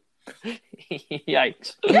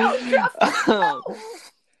 Yikes.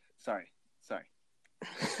 Sorry.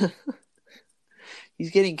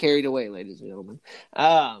 He's getting carried away, ladies and gentlemen.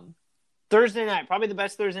 Thursday night, probably the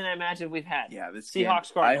best Thursday night matchup we've had. Yeah, this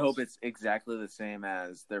Seahawks game, I hope it's exactly the same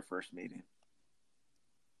as their first meeting.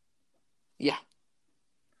 Yeah.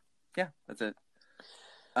 Yeah, that's it.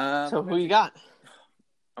 So who you got?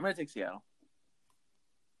 I'm going to take Seattle.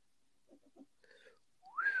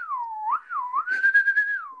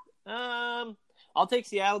 I'll take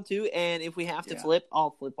Seattle too, and if we have to flip,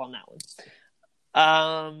 I'll flip on that one.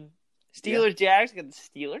 Steelers, Jags. I got the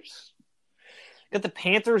Steelers. Got the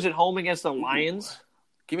Panthers at home against the Lions.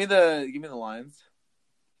 Give me the Lions.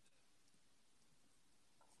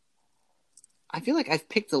 I feel like I've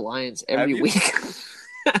picked the Lions every week.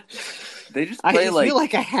 They just play I feel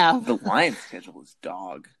like I have. The Lions' schedule is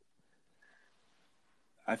dog.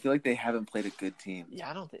 I feel like they haven't played a good team. Yeah,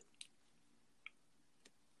 I don't think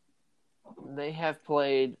they have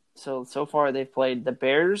played. So far they've played the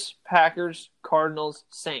Bears, Packers, Cardinals,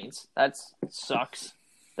 Saints. That sucks.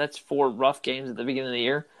 That's 4 rough games at the beginning of the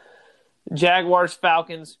year. Jaguars,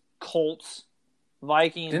 Falcons, Colts,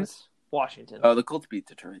 Vikings, Washington. Oh, the Colts beat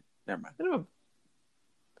Detroit. Never mind.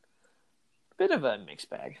 Bit of a mixed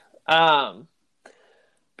bag.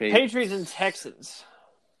 Patriots and Texans.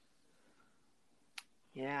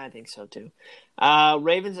 Yeah, I think so too.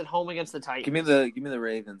 Ravens at home against the Titans. Give me the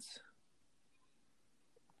Ravens.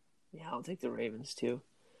 Yeah, I'll take the Ravens too.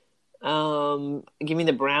 Give me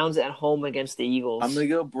the Browns at home against the Eagles. I'm gonna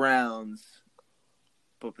go Browns,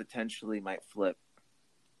 but potentially might flip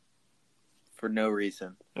for no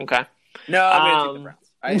reason. Okay. No, I'm gonna take the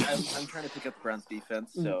Browns. I'm trying to pick up the Browns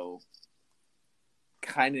defense, so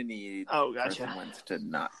kind of need Carson Wentz to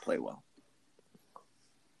not play well.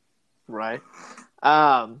 Right.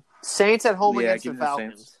 Saints at home against the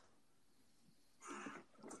Falcons.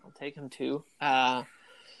 I'll take them too.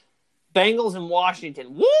 Bengals and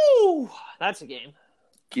Washington. Woo! That's a game.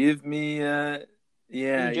 Give me,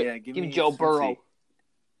 Give me Joe Burrow.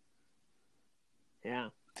 Yeah.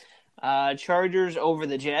 Chargers over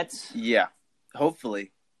the Jets. Yeah.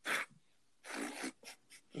 Hopefully.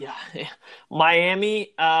 Yeah. Miami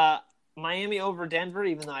over Denver,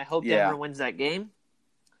 even though I hope Denver wins that game.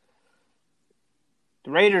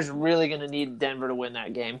 The Raiders are really going to need Denver to win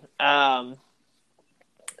that game.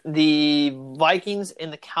 The Vikings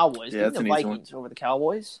and the Cowboys. Yeah, Give me the Vikings over the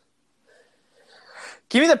Cowboys.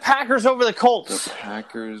 Give me the Packers over the Colts. The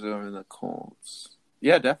Packers over the Colts.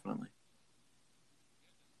 Yeah, definitely.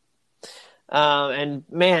 And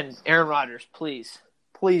man, Aaron Rodgers, please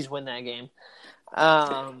win that game.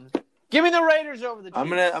 Give me the Raiders over the Chiefs. I'm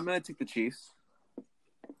gonna take the Chiefs.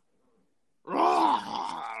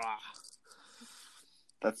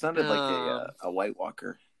 That sounded like a White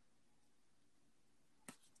Walker.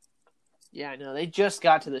 Yeah, I know. They just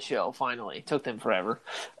got to the show, finally. It took them forever.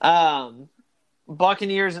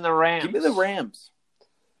 Buccaneers and the Rams. Give me the Rams.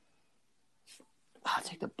 I'll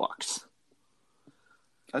take the Bucs.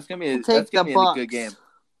 That's gonna be a good game.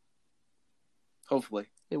 Hopefully.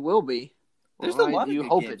 It will be. There's a lot of you good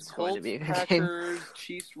hope games. it's going to be a good Packers, game.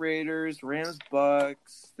 Chiefs, Raiders, Rams,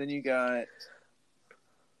 Bucks. Then you got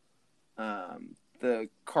the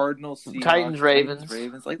Cardinals, Seahawks, Titans,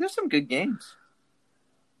 Ravens. Like, there's some good games.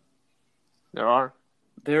 There are.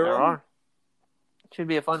 Should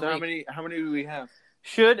be a fun week. How many do we have?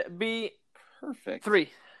 Should be perfect.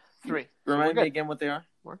 Three. Remind me again what they are.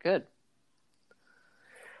 We're good.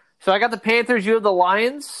 So I got the Panthers. You have the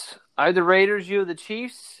Lions. I have the Raiders. You have the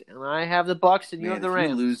Chiefs, and I have the Bucks, and you have the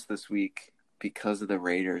Rams. If you lose this week because of the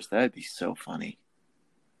Raiders, that'd be so funny.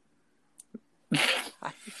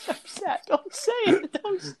 I'm upset. Don't say it.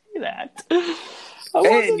 Don't say that. I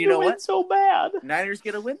want them to win so bad. Niners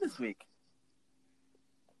get a win this week.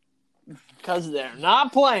 Because they're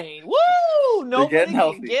not playing. Woo! Nobody getting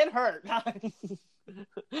healthy. can get hurt.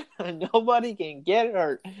 Nobody can get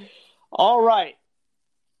hurt. All right.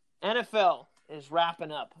 NFL is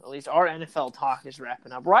wrapping up. At least our NFL talk is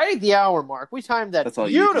wrapping up. Right at the hour mark. We timed that That's all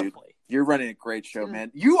beautifully. you, dude. You're running a great show,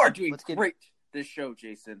 man. You are doing great this show,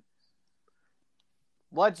 Jason.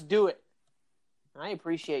 Let's do it. I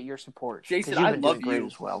appreciate your support. Jason, I love great you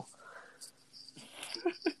as well.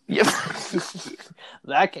 Yep.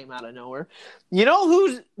 That came out of nowhere. You know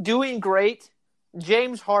who's doing great?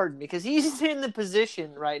 James Harden, because he's in the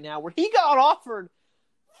position right now where he got offered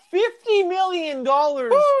 $50 million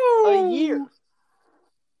a year.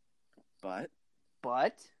 But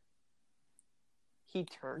he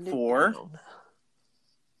turned it down.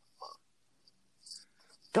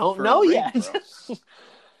 Don't know yet.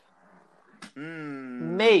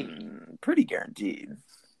 Maybe. Pretty guaranteed.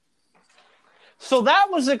 So that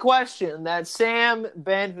was a question that Sam,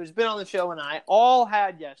 Ben, who's been on the show, and I all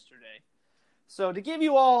had yesterday. So to give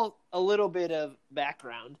you all a little bit of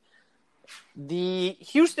background, the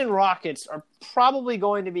Houston Rockets are probably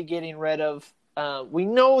going to be getting rid of, we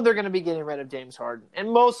know they're going to be getting rid of James Harden, and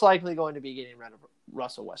most likely going to be getting rid of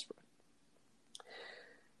Russell Westbrook.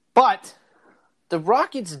 But the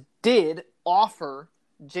Rockets did offer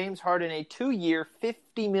James Harden a 2-year,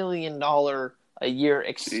 $50 million a year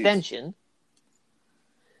extension. Jeez.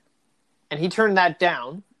 And he turned that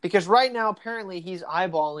down because right now, apparently, he's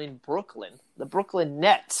eyeballing Brooklyn, the Brooklyn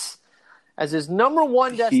Nets, as his number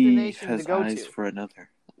one destination to go to. He has eyes for another.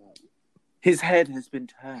 His head has been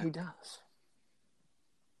turned. He does.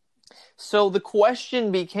 So the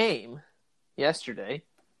question became yesterday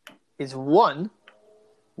is, one,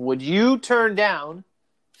 would you turn down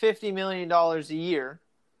 $50 million a year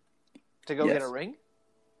to go get a ring?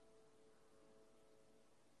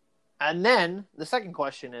 And then the second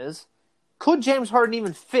question is, could James Harden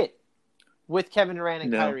even fit with Kevin Durant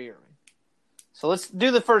and Kyrie Irving? So let's do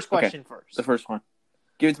the first question first. The first one.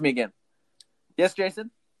 Give it to me again. Yes, Jason?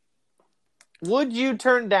 Would you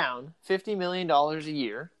turn down $50 million a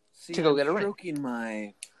year to go get a ring? I'm stroking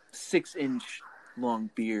my 6-inch long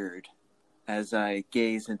beard as I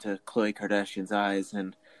gaze into Khloe Kardashian's eyes,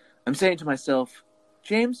 and I'm saying to myself,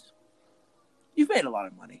 James, you've made a lot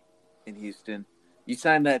of money in Houston. You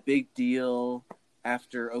signed that big deal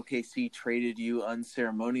after OKC traded you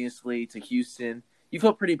unceremoniously to Houston. You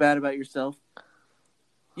felt pretty bad about yourself.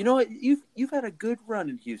 You know what? You've had a good run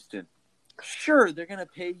in Houston. Sure, they're going to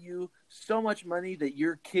pay you so much money that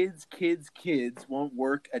your kids' won't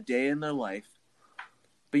work a day in their life.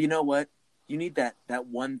 But you know what? You need that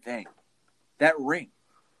one thing, that ring.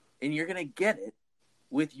 And you're going to get it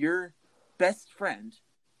with your best friend,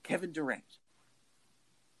 Kevin Durant.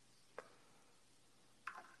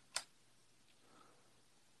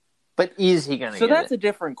 But is he going to get it? So that's a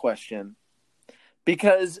different question.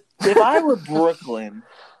 Because if I were Brooklyn,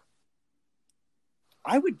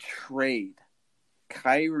 I would trade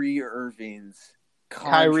Kyrie Irving's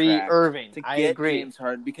contract to get James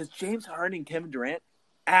Harden. Because James Harden and Kevin Durant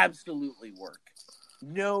absolutely work.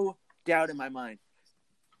 No doubt in my mind.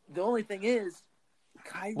 The only thing is,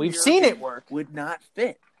 Kyrie seen it work. Would not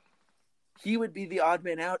fit. He would be the odd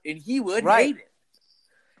man out, and he would hate it.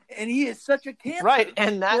 And he is such a cancer. Right,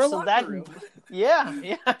 and that's so that.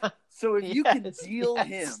 Yeah. So if you can deal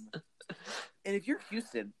him, and if you're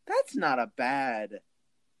Houston, that's not a bad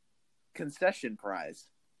concession prize.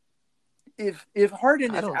 If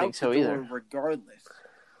Harden is out the door regardless,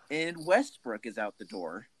 and Westbrook is out the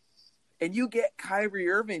door, and you get Kyrie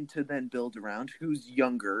Irving to then build around, who's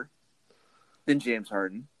younger than James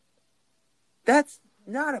Harden, that's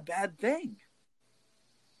not a bad thing.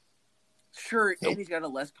 Sure, and he's got a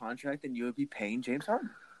less contract than you would be paying James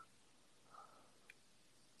Harden.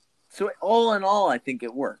 So all in all, I think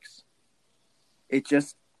it works. It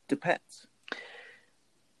just depends.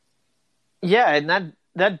 Yeah, and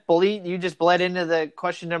that you just bled into the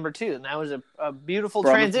question number 2, and that was a beautiful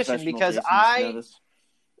transition because I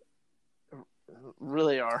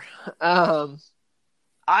really are.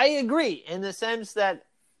 I agree in the sense that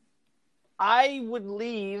I would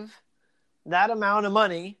leave that amount of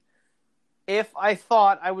money if I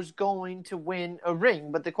thought I was going to win a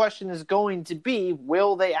ring. But the question is going to be,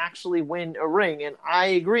 will they actually win a ring? And I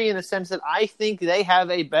agree in the sense that I think they have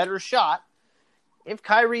a better shot if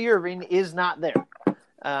Kyrie Irving is not there.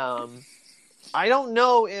 I don't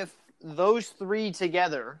know if those three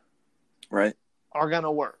together are going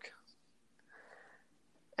to work.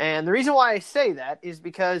 And the reason why I say that is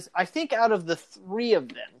because I think out of the three of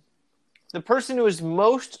them, the person who is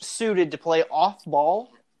most suited to play off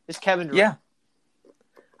ball is Kevin Durant. Yeah.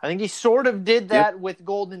 I think he sort of did that with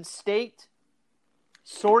Golden State.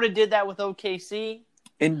 sort of did that with OKC.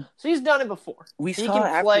 And So he's done it before. we he saw can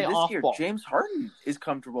after play this off year, ball. James Harden is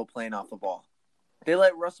comfortable playing off the ball. They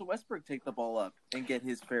let Russell Westbrook take the ball up and get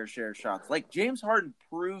his fair share of shots. Like, James Harden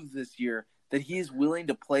proved this year that he is willing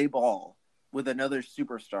to play ball with another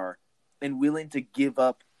superstar and willing to give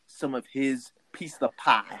up some of his piece of the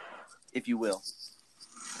pie, if you will.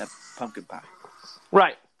 That pumpkin pie.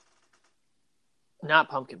 Right. Not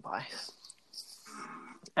pumpkin pie.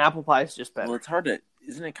 Apple pie is just better. Well, it's hard to...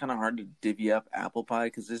 Isn't it kind of hard to divvy up apple pie?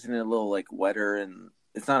 Because isn't it a little, like, wetter and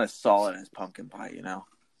it's not as solid as pumpkin pie, you know?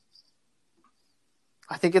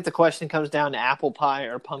 I think if the question comes down to apple pie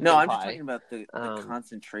or pumpkin pie. No, I'm just talking about the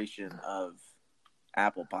concentration of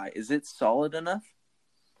apple pie. Is it solid enough?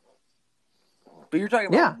 But you're talking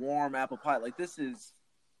about warm apple pie. Like, this is...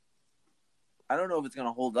 I don't know if it's going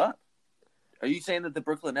to hold up. Are you saying that the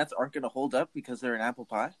Brooklyn Nets aren't going to hold up because they're an apple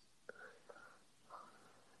pie?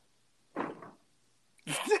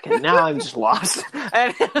 Okay, now I'm just lost.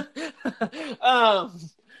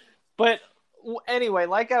 But anyway,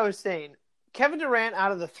 like I was saying, Kevin Durant,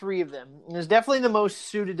 out of the three of them, is definitely the most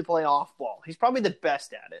suited to play off ball. He's probably the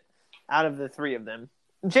best at it out of the three of them.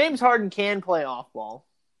 James Harden can play off ball,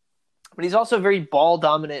 but he's also a very ball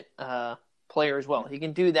dominant player as well. He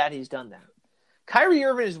can do that. He's done that. Kyrie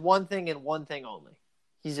Irving is one thing and one thing only.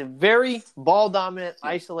 He's a very ball dominant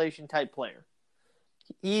isolation type player.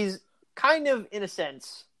 He's kind of, in a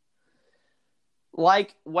sense,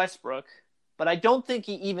 like Westbrook, but I don't think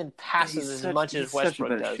he even passes as much as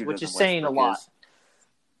Westbrook does, which is saying a lot.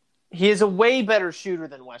 He is a way better shooter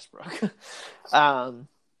than Westbrook.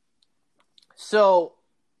 So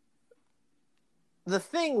the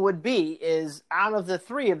thing would be is, out of the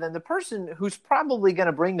three of them, the person who's probably going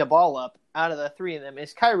to bring the ball up out of the three of them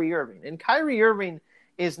is Kyrie Irving. And Kyrie Irving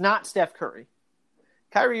is not Steph Curry.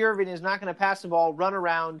 Kyrie Irving is not going to pass the ball, run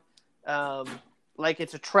around like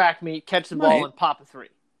it's a track meet, catch the ball, and pop a three.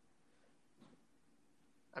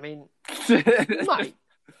 I mean, he might,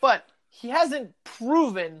 but he hasn't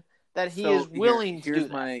proven that he is willing to do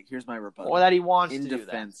that. Here's my rebuttal. Or that he wants to do that. In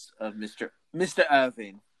defense of Mr.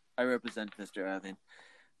 Irving, I represent Mr. Irving.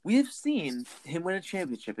 We have seen him win a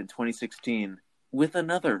championship in 2016 with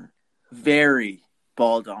another very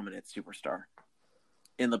ball-dominant superstar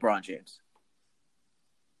in LeBron James.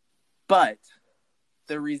 But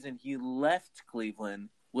the reason he left Cleveland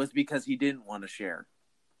was because he didn't want to share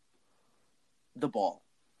the ball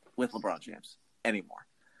with LeBron James anymore.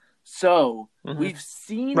 So we've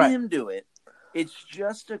seen him do it. It's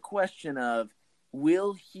just a question of,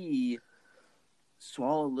 will he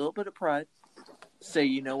swallow a little bit of pride, say,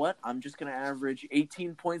 you know what, I'm just going to average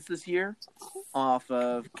 18 points this year off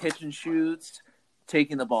of catch and shoots,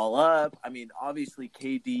 taking the ball up. I mean, obviously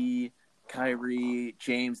KD, Kyrie,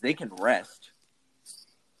 James, they can rest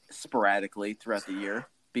sporadically throughout the year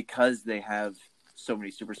because they have so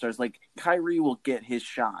many superstars. Like, Kyrie will get his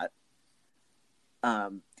shot.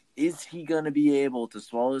 Is he going to be able to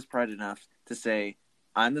swallow his pride enough to say,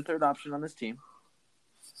 I'm the third option on this team.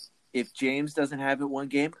 If James doesn't have it one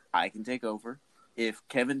game, I can take over. If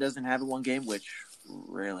Kevin doesn't have it one game, which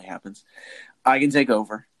rarely happens, I can take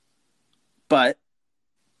over. But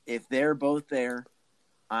if they're both there,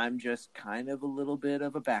 I'm just kind of a little bit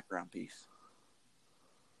of a background piece.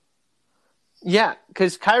 Yeah,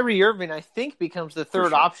 because Kyrie Irving, I think, becomes the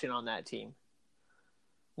third option on that team,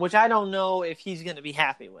 which I don't know if he's going to be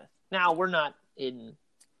happy with. Now, we're not in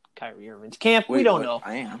Kyrie Irving's camp. We don't know.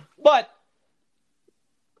 I am. But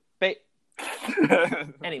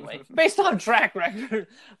anyway, based on track record,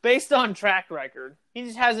 he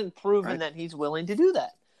just hasn't proven that he's willing to do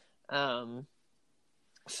that.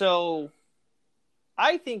 So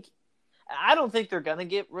I don't think they're going to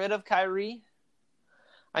get rid of Kyrie.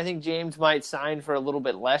 I think James might sign for a little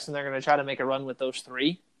bit less, and they're going to try to make a run with those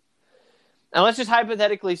three. And let's just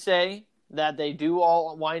hypothetically say that they do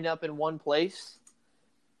all wind up in one place.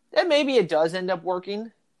 Then maybe it does end up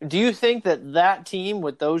working. Do you think that team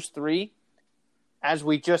with those three, as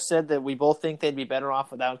we just said that we both think they'd be better off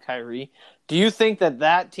without Kyrie, do you think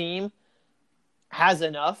that team has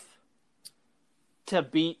enough to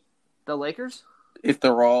beat the Lakers? If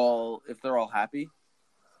they're all happy?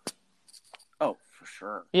 Oh, for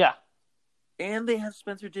sure. Yeah. And they have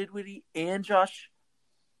Spencer Dinwiddie and Josh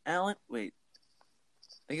Allen. Wait.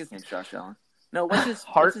 I think his name's Josh Allen. No, what's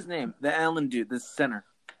his name? The Allen dude, the center.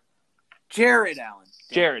 Jared Allen.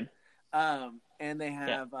 Jared. And they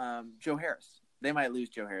have Joe Harris. They might lose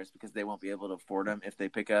Joe Harris because they won't be able to afford him if they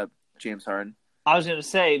pick up James Harden. I was going to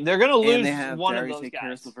say, they're going to lose one Darius of those guys.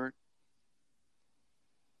 Harris LeVert.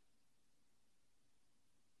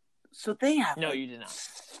 So they have you did not.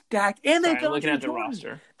 Stacked. And they've got looking at the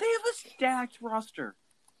roster. They have a stacked roster.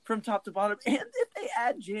 from top to bottom. And if they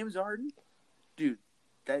add James Harden, dude,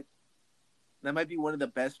 that might be one of the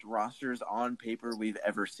best rosters on paper we've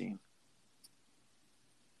ever seen.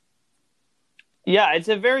 Yeah, it's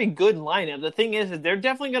a very good lineup. The thing is they're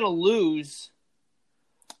definitely going to lose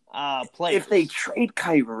players. If they trade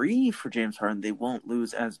Kyrie for James Harden, they won't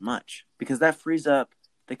lose as much because that frees up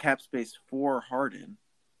the cap space for Harden.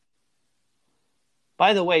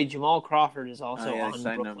 By the way, Jamal Crawford is also I on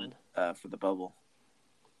signed Brooklyn. him for the bubble.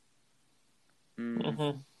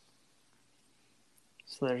 Mm-hmm.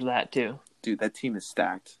 So there's that too. Dude, that team is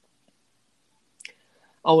stacked.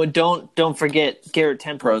 Oh, and don't forget Garrett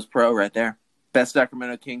Temple. Pro's pro right there. Best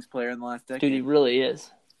Sacramento Kings player in the last decade. Dude, he really is.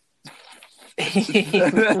 He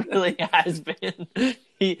really has been.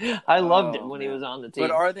 I loved him when he was on the team.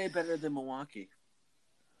 But are they better than Milwaukee?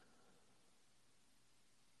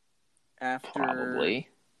 Probably.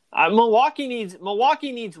 Milwaukee needs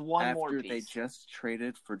one more piece. After they just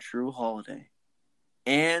traded for Drew Holiday,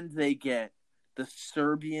 and they get the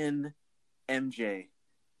Serbian MJ,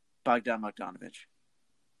 Bogdan Bogdanovic.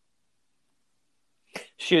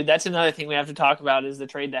 Shoot, that's another thing we have to talk about is the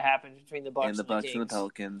trade that happened between the Bucks and the Bucks Kings. and the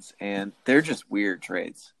Pelicans, and they're just weird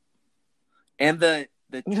trades. And the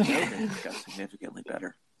Pelicans got significantly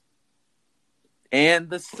better, and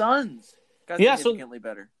the Suns got significantly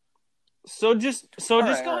better. So just go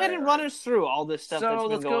ahead and run us through all this stuff that's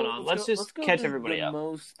been going on. Let's catch everybody up.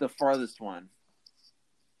 The farthest one.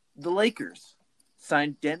 The Lakers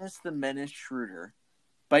signed Dennis the Menace Schroeder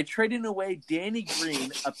by trading away Danny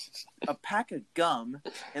Green, a pack of gum,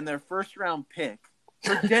 and their first-round pick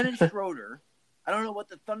for Dennis Schroeder. I don't know what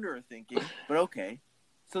the Thunder are thinking, but okay.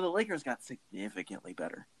 So the Lakers got significantly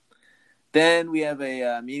better. Then we have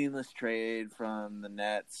a meaningless trade from the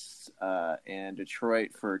Nets and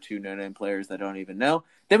Detroit for two no-name players that I don't even know.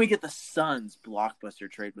 Then we get the Suns blockbuster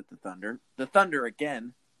trade with the Thunder. The Thunder,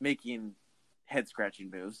 again, making head-scratching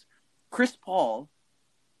moves. Chris Paul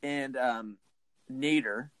and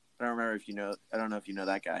Nader, I don't know if you know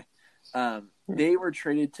that guy. They were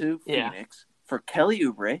traded to Phoenix for Kelly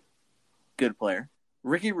Oubre, good player,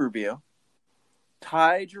 Ricky Rubio,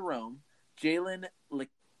 Ty Jerome, Jalen Lecque.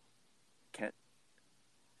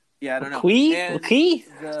 Yeah, I don't know. And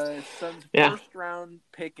the Suns' first-round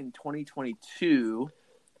pick in 2022.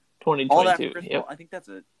 All that for Chris Paul. I think that's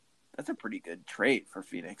a pretty good trade for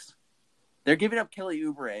Phoenix. They're giving up Kelly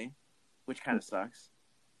Oubre, which kind of sucks.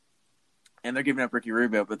 And they're giving up Ricky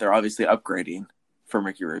Rubio, but they're obviously upgrading from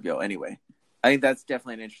Ricky Rubio anyway. I think that's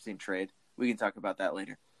definitely an interesting trade. We can talk about that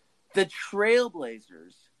later. The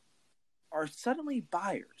Trailblazers are suddenly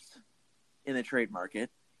buyers in the trade market,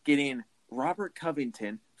 getting Robert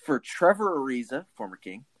Covington for Trevor Ariza, former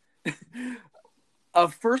King, a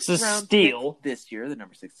first-round pick this year, the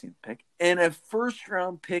number 16th pick, and a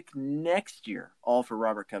first-round pick next year, all for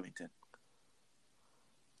Robert Covington.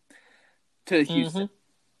 To Houston. Mm-hmm.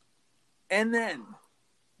 And then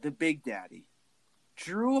the Big Daddy,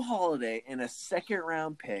 Drew Holiday, and a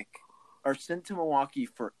second-round pick are sent to Milwaukee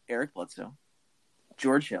for Eric Bledsoe,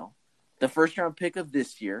 George Hill, the first-round pick of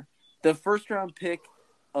this year, the first-round pick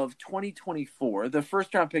of 2024, the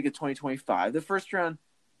first-round pick of 2025, the first-round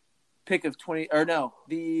pick of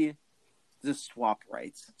the swap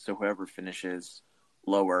rights. So whoever finishes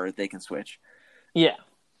lower, they can switch. Yeah.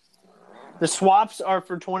 The swaps are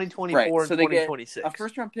for 2024 and so 2026. They get a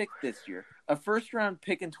first-round pick this year, a first-round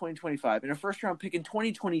pick in 2025, and a first-round pick in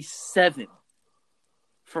 2027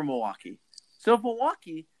 for Milwaukee. So if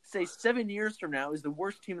Milwaukee, say 7 years from now, is the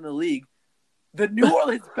worst team in the league, the New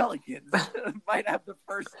Orleans Pelicans might have the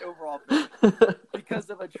first overall pick because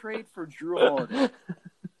of a trade for Drew Holiday.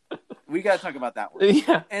 We got to talk about that one.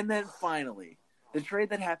 Yeah. And then finally, the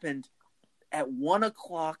trade that happened at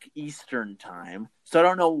 1:00 Eastern time. So I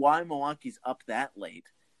don't know why Milwaukee's up that late.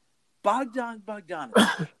 Bogdan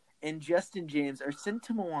Bogdanovic and Justin James are sent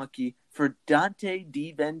to Milwaukee for Dante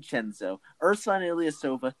DiVincenzo, Ersan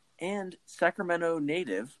Ilyasova, and Sacramento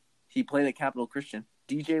native, he played at Capital Christian,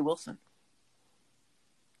 DJ Wilson.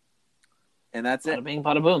 And that's it. Bada bing,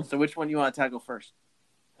 bada boom. So which one do you want to tackle first?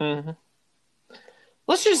 Mm-hmm.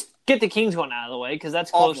 Let's just get the Kings one out of the way because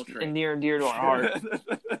that's close and near and dear to our heart.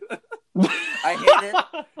 I hate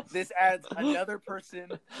it. This adds another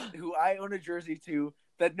person who I own a jersey to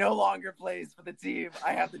that no longer plays for the team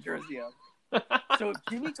I have the jersey of. So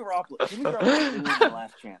Jimmy Garoppolo is the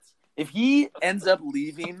last chance. If he ends up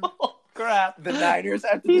leaving the Niners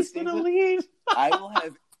after the season, gonna leave. I will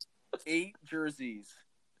have 8 jerseys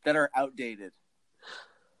that are outdated.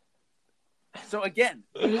 So again,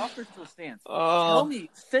 the offer still stands.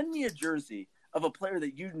 Send me a jersey of a player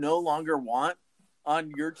that you no longer want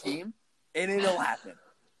on your team, and it'll happen.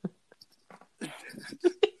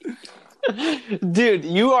 Dude,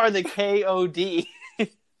 you are the KOD.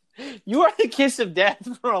 You are the kiss of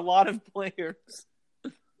death for a lot of players.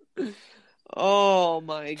 Oh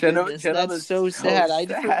my goodness, that's so sad. I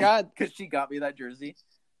forgot because she got me that jersey.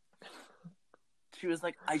 She was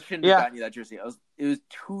like, "I shouldn't Yeah. have gotten you that jersey." It was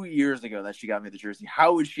 2 years ago that she got me the jersey.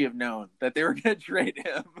 How would she have known that they were going to trade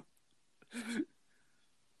him?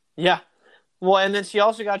 Yeah. Well, and then she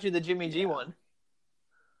also got you the Jimmy G one.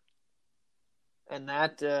 And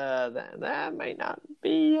that might not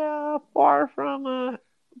be far from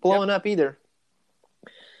blowing up either.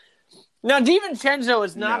 Now, DiVincenzo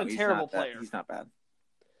is not a terrible player. He's not bad.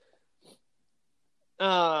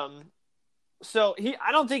 So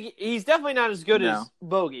I don't think he's definitely not as good as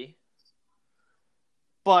Bogey,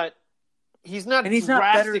 but he's not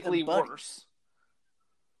drastically worse.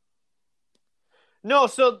 No,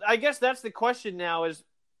 so I guess that's the question now.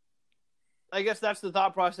 I guess that's the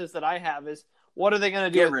thought process that I have is, what are they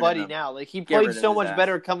going to do with Buddy now? Like, he played so much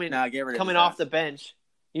better coming off the bench.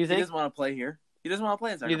 You think he doesn't want to play here? He doesn't want to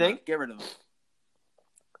play in Sacramento. You think? Get rid of him.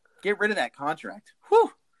 Get rid of that contract.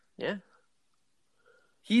 Whew. Yeah.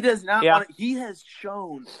 He does not want to, he has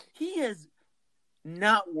shown he is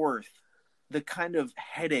not worth the kind of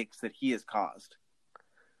headaches that he has caused.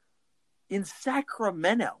 In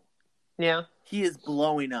Sacramento, he is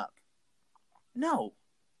blowing up. No,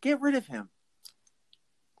 get rid of him.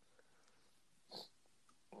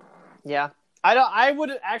 Yeah. I would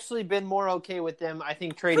have actually been more okay with them, I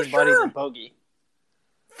think, trading Buddy than Bogey.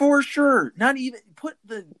 For sure. Not even put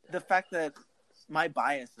the fact that my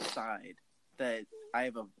bias aside, that I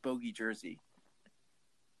have a Bogey jersey.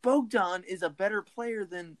 Bogdan is a better player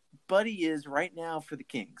than Buddy is right now for the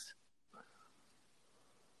Kings.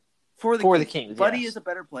 For the Kings, Buddy is a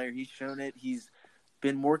better player. He's shown it. He's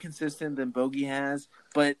been more consistent than Bogey has,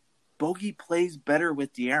 but Bogey plays better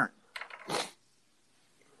with De'Aaron.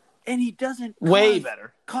 And he doesn't way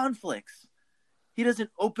better conflicts. He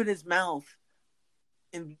doesn't open his mouth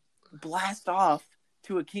and blast off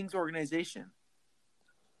to a Kings organization.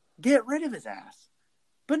 Get rid of his ass.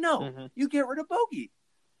 But no, you get rid of Bogey.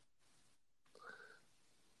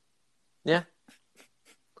 Yeah.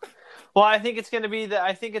 Well, I think it's going to be the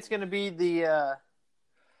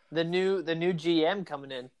new GM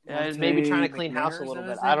coming in. Maybe trying to clean house a little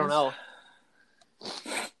bit. I don't know.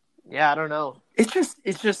 Yeah, I don't know. It's just.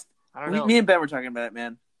 I don't know. Me and Ben were talking about it,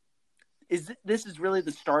 man. This is really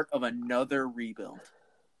the start of another rebuild.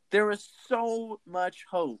 There was so much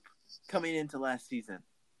hope coming into last season,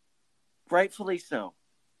 rightfully so.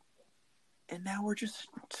 And now we're just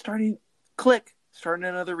starting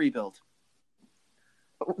another rebuild.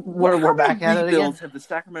 We're back at it again. Rebuilds have the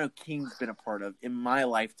Sacramento Kings been a part of in my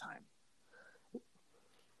lifetime?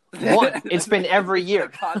 One. It's been every year.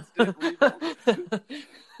 Constant rebuild.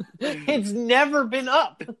 It's never been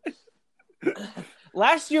up.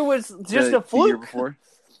 Last year was just a fluke. The year before?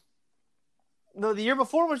 No, the year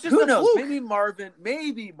before was just Who a knows? fluke. Maybe Marvin.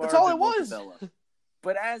 That's all it was. Develop.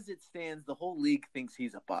 But as it stands, the whole league thinks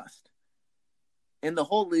he's a bust. And the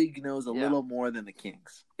whole league knows a little more than the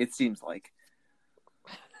Kings, it seems like.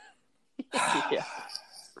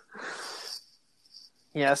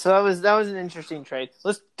 Yeah, so that was an interesting trade.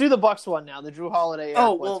 Let's do the Bucks one now, the Drew Holiday.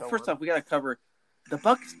 First off, we got to cover the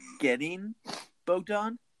Bucks getting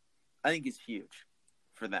Bogdan. I think is huge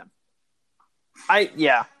for them. I mean,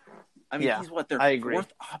 he's their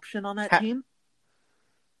fourth option on that team.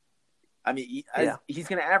 I mean, he's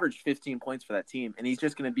going to average 15 points for that team, and he's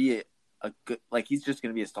just going to be a good, he's just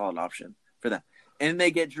going to be a solid option for them. And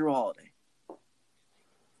they get Drew Holiday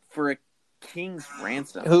for a King's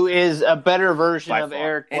ransom, who is a better version of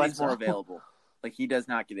Eric Bledsoe. And he's more available. He does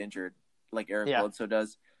not get injured like Eric Bledsoe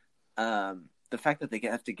does. The fact that they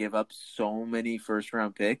have to give up so many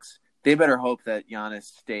first-round picks, they better hope that Giannis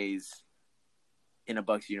stays in a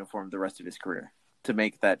Bucks uniform the rest of his career to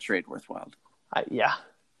make that trade worthwhile.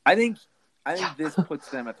 I think this puts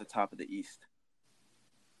them at the top of the East.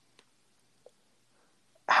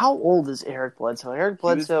 How old is Eric Bledsoe? Eric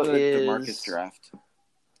Bledsoe is DeMarcus draft.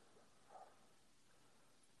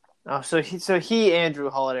 Oh, so he and Drew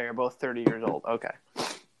Holiday are both 30 years old. Okay.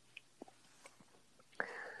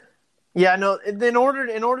 Yeah, no. In order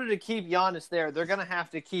to keep Giannis there, they're gonna have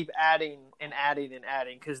to keep adding and adding and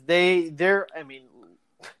adding because they're. I mean,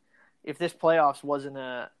 if this playoffs wasn't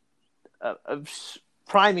a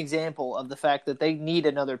prime example of the fact that they need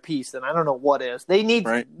another piece, then I don't know what is. They need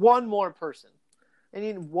one more person. They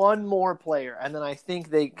need one more player, and then I think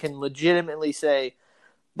they can legitimately say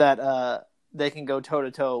that they can go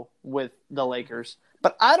toe-to-toe with the Lakers.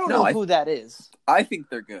 But I don't know who that is. I think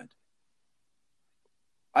they're good.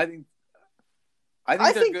 I think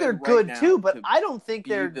I think they're good too, but I don't think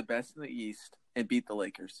they're the best in the East and beat the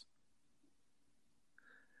Lakers.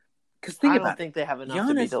 Because I don't think they have enough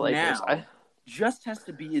to beat the Lakers. Now just has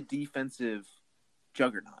to be a defensive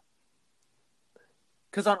juggernaut.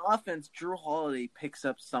 Because on offense, Drew Holiday picks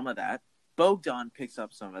up some of that. Bogdan picks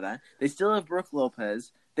up some of that. They still have Brook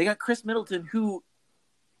Lopez. They got Chris Middleton, who,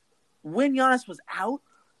 when Giannis was out,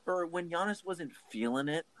 or when Giannis wasn't feeling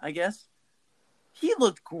it, I guess, he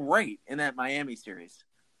looked great in that Miami series.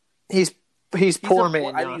 He's poor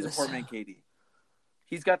man. I think he's a poor man, KD.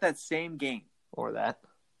 He's got that same game. Or that.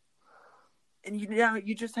 And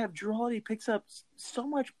you just have Drew Holiday picks up so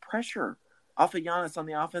much pressure off of Giannis on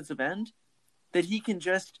the offensive end that he can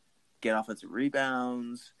just get offensive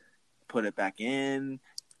rebounds, put it back in,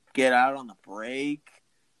 get out on the break,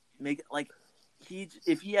 make it like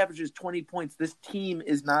if he averages 20 points, this team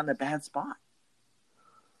is not in a bad spot.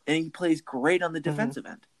 And he plays great on the defensive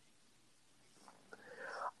end.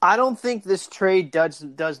 I don't think this trade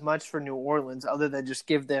does much for New Orleans other than just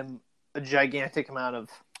give them a gigantic amount of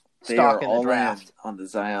stock in the draft. On the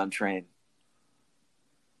Zion train.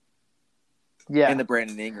 Yeah. And the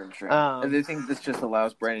Brandon Ingram train. And I think this just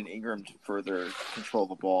allows Brandon Ingram to further control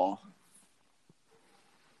the ball.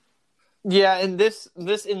 Yeah, and this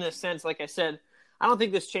in the sense, like I said, I don't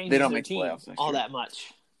think this changes their team all that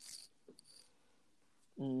much.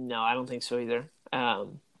 No, I don't think so either.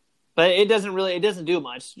 But it doesn't do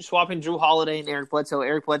much. Swapping Drew Holiday and Eric Bledsoe.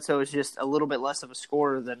 Eric Bledsoe is just a little bit less of a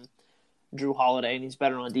scorer than Drew Holiday, and he's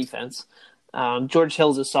better on defense. George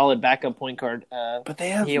Hill's a solid backup point guard. But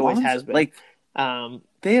he always has been.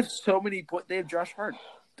 They have so many points. They have Josh Hart,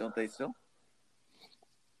 don't they still?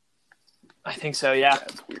 I think so, yeah.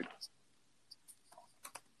 That's weird.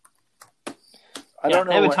 I don't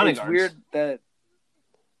know. It's weird that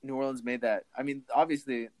New Orleans made that. I mean,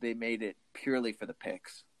 obviously they made it purely for the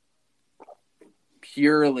picks.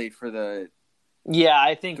 Purely for the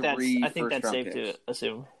I think that's safe to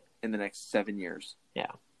assume. In the next 7 years.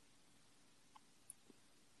 Yeah.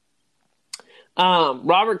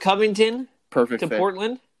 Robert Covington perfect to fit.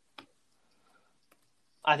 Portland.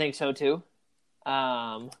 I think so too.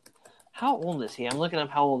 How old is he? I'm looking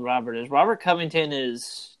up how old Robert is. Robert Covington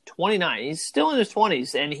is 29. He's still in his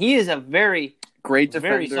 20s, and he is a very great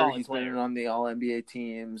defender. Very solid he's player. been on the All-NBA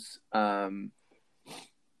teams, and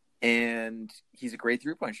he's a great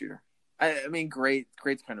three-point shooter. I mean,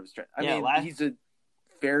 great's kind of a stretch. He's a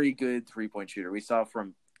very good three-point shooter. We saw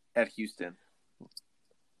at Houston.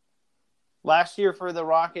 Last year for the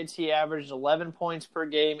Rockets, he averaged 11 points per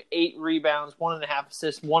game, 8 rebounds, 1.5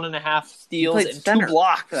 assists, 1.5 steals, and 2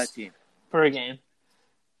 blocks for that team. Per game.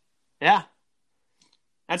 Yeah.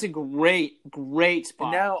 That's a great spot.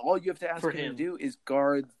 And now all you have to ask him to do is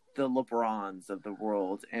guard the LeBrons of the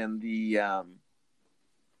world and the, I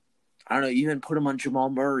don't know, even put him on Jamal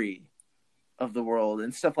Murray of the world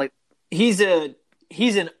and stuff like. He's an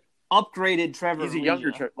upgraded Trevor. He's a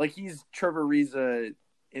younger Trevor. Like he's Trevor Ariza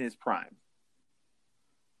in his prime.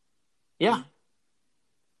 Yeah.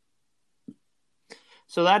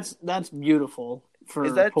 So that's beautiful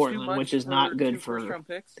for Portland, which is not good for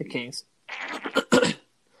the Kings.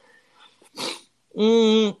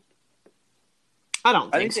 I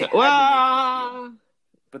don't think so. Well,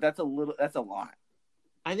 but that's a lot.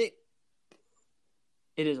 I think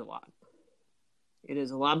it is a lot. It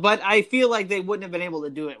is a lot, but I feel like they wouldn't have been able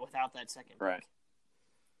to do it without that second pick. Right.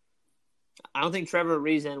 I don't think Trevor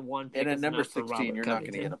Ariza and one pick. And at number 16, you're not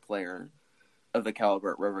going to get a player of the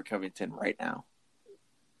caliber of Robert Covington right now.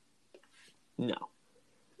 No.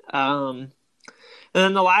 And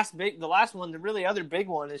then the last one, the really other big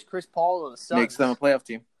one is Chris Paul and the Suns. Makes them a playoff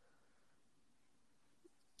team.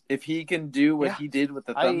 If he can do what he did with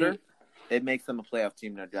the Thunder, it makes them a playoff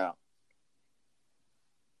team, no doubt.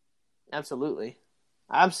 Absolutely.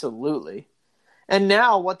 And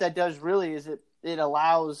now what that does really is it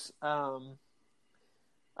allows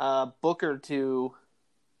Booker to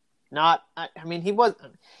not. I mean,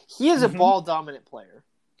 he is a ball dominant player.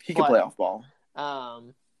 He can play off ball.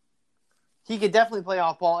 He could definitely play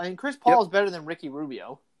off ball, and Chris Paul is better than Ricky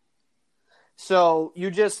Rubio. So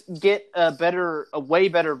you just get a way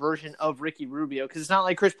better version of Ricky Rubio because it's not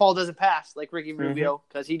like Chris Paul doesn't pass like Ricky Rubio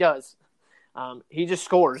because he does. He just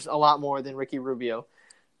scores a lot more than Ricky Rubio.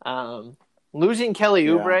 Losing Kelly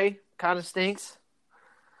Oubre kind of stinks.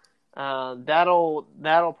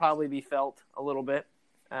 That'll probably be felt a little bit.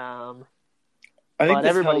 I think but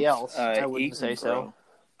everybody else, I wouldn't say so.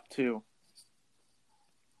 Too.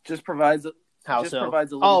 Just provides a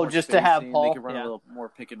little more just spacing. to have Paul. They could run a little more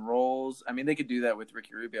pick and rolls. I mean, they could do that with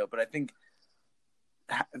Ricky Rubio, but I think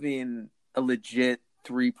having a legit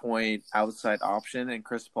 3-point outside option and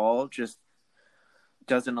Chris Paul just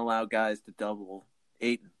doesn't allow guys to double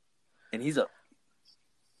Ayton, and he's a.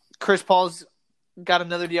 Chris Paul's got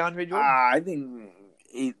another DeAndre Jordan. I think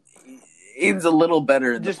Ayton's a little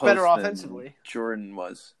better in just the post better than offensively. Jordan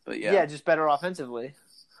was, but yeah. Yeah, just better offensively.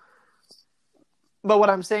 But what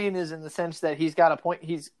I'm saying is in the sense that he's got a point.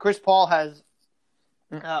 Chris Paul has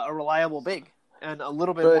a reliable big and a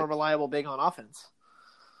little bit more reliable big on offense.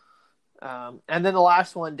 And then the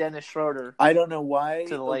last one, Dennis Schroeder. I don't know why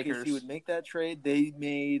to the Lakers. OKC would make that trade. They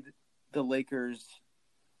made the Lakers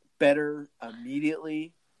better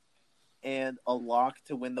immediately and a lock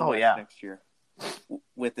to win the West next year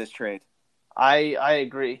with this trade. I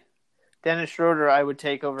agree. Dennis Schroeder, I would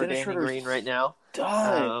take over Danny Green right now.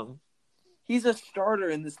 He's a starter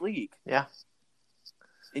in this league. Yeah.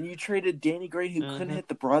 And you traded Danny Green, who couldn't hit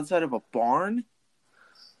the broadside of a barn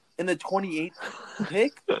in the 28th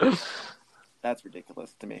pick? That's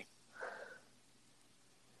ridiculous to me.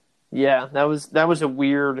 Yeah, that was a very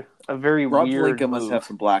weird Rob move. Pelinka must have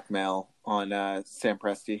some blackmail on Sam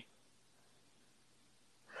Presti.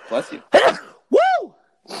 Bless you. Woo!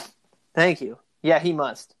 Thank you. Yeah, he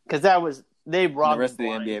must. Because they robbed the rest of the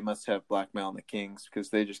blind. NBA must have blackmail on the Kings because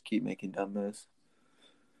they just keep making dumb moves.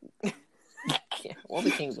 Well, the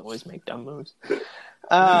Kings always make dumb moves.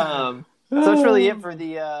 So that's really it for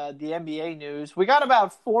the NBA news. We got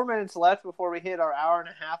about 4 minutes left before we hit our hour and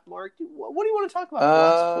a half mark. What do you want to talk about for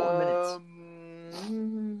the last 4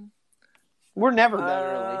 minutes? We're never that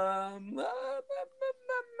early.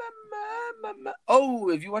 Oh,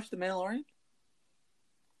 have you watched The Mandalorian?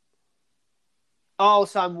 Oh,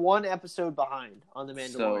 so I'm one episode behind on The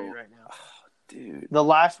Mandalorian right now. Dude. The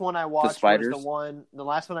last one I watched was the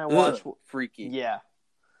last one I watched. Freaky. Yeah.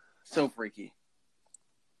 So freaky.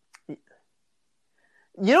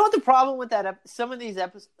 You know what the problem with that? Some of these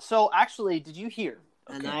episodes. So actually, did you hear?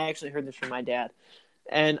 Okay. And I actually heard this from my dad.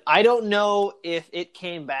 And I don't know if it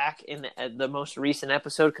came back in the most recent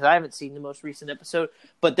episode because I haven't seen the most recent episode.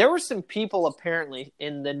 But there were some people apparently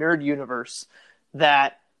in the nerd universe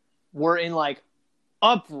that were in like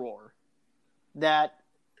uproar that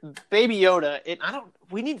Baby Yoda.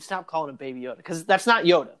 We need to stop calling him Baby Yoda because that's not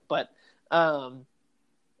Yoda. But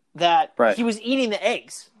that he was eating the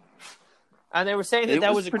eggs. And they were saying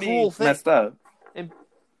that was a cool thing. Messed up.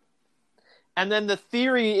 And then the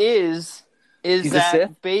theory is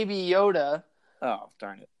that Baby Yoda... Oh,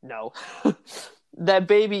 darn it. No. That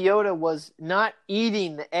Baby Yoda was not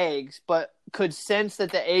eating the eggs, but could sense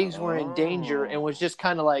that the eggs were in danger and was just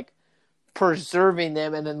kind of like preserving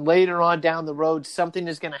them. And then later on down the road, something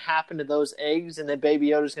is going to happen to those eggs, and then Baby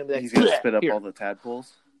Yoda's going to be like... He's going to spit up all the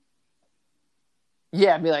tadpoles?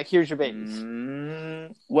 Yeah, be like, here's your babies.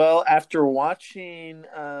 Well, after watching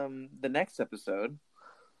the next episode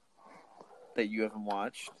that you haven't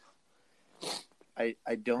watched, I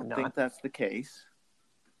don't think that's the case.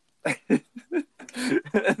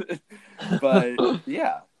 But,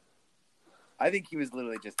 yeah. I think he was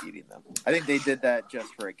literally just eating them. I think they did that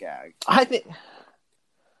just for a gag. I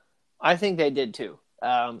think they did, too.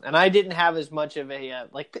 And I didn't have as much of a...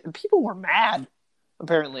 people were mad.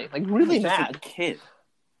 Apparently, like really mad. A kid.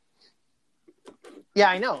 Yeah,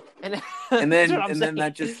 I know, and then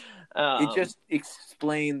that just it just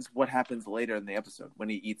explains what happens later in the episode when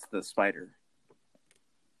he eats the spider.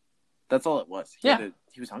 That's all it was.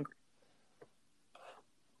 He was hungry.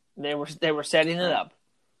 They were setting it up.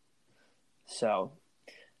 So,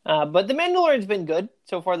 but the Mandalorian's been good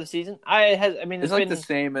so far this season. It's like the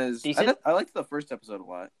same as decent. I liked the first episode a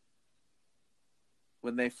lot.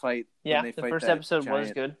 When they fight, the first episode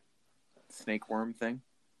was good. Snake worm thing.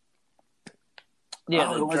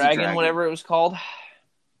 Yeah, the dragon, whatever it was called.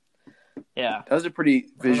 Yeah, that was a pretty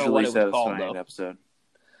visually satisfying episode.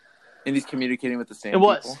 And he's communicating with the same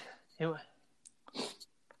people. It was.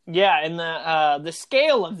 Yeah, and the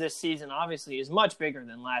scale of this season obviously is much bigger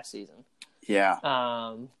than last season. Yeah.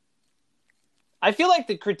 I feel like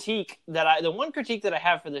the one critique that I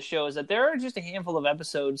have for the show is that there are just a handful of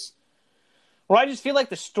episodes where I just feel like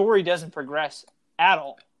the story doesn't progress at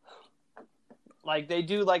all. Like they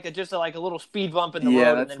do like a little speed bump in the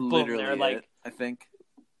road and then boom, they're like. I think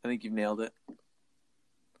you've nailed it.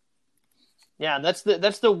 Yeah, that's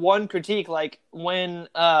the one critique. Like when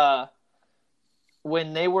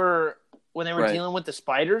they were dealing with the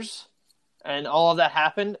spiders and all of that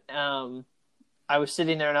happened, I was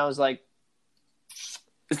sitting there and I was like,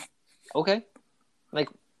 okay, like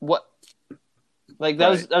what? Like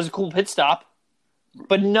that was a cool pit stop.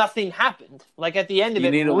 But nothing happened. Like at the end of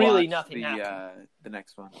nothing happened. The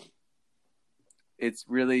next one. It's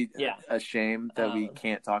really a shame that we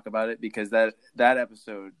can't talk about it because that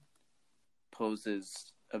episode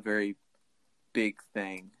poses a very big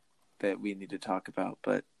thing that we need to talk about,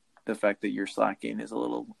 but the fact that you're slacking is a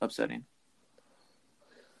little upsetting.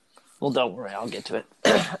 Well, don't worry, I'll get to it.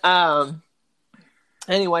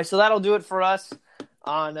 Anyway, so that'll do it for us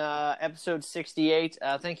on episode 68.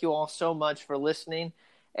 Thank you all so much for listening,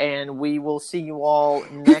 and we will see you all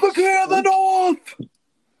next week. The North!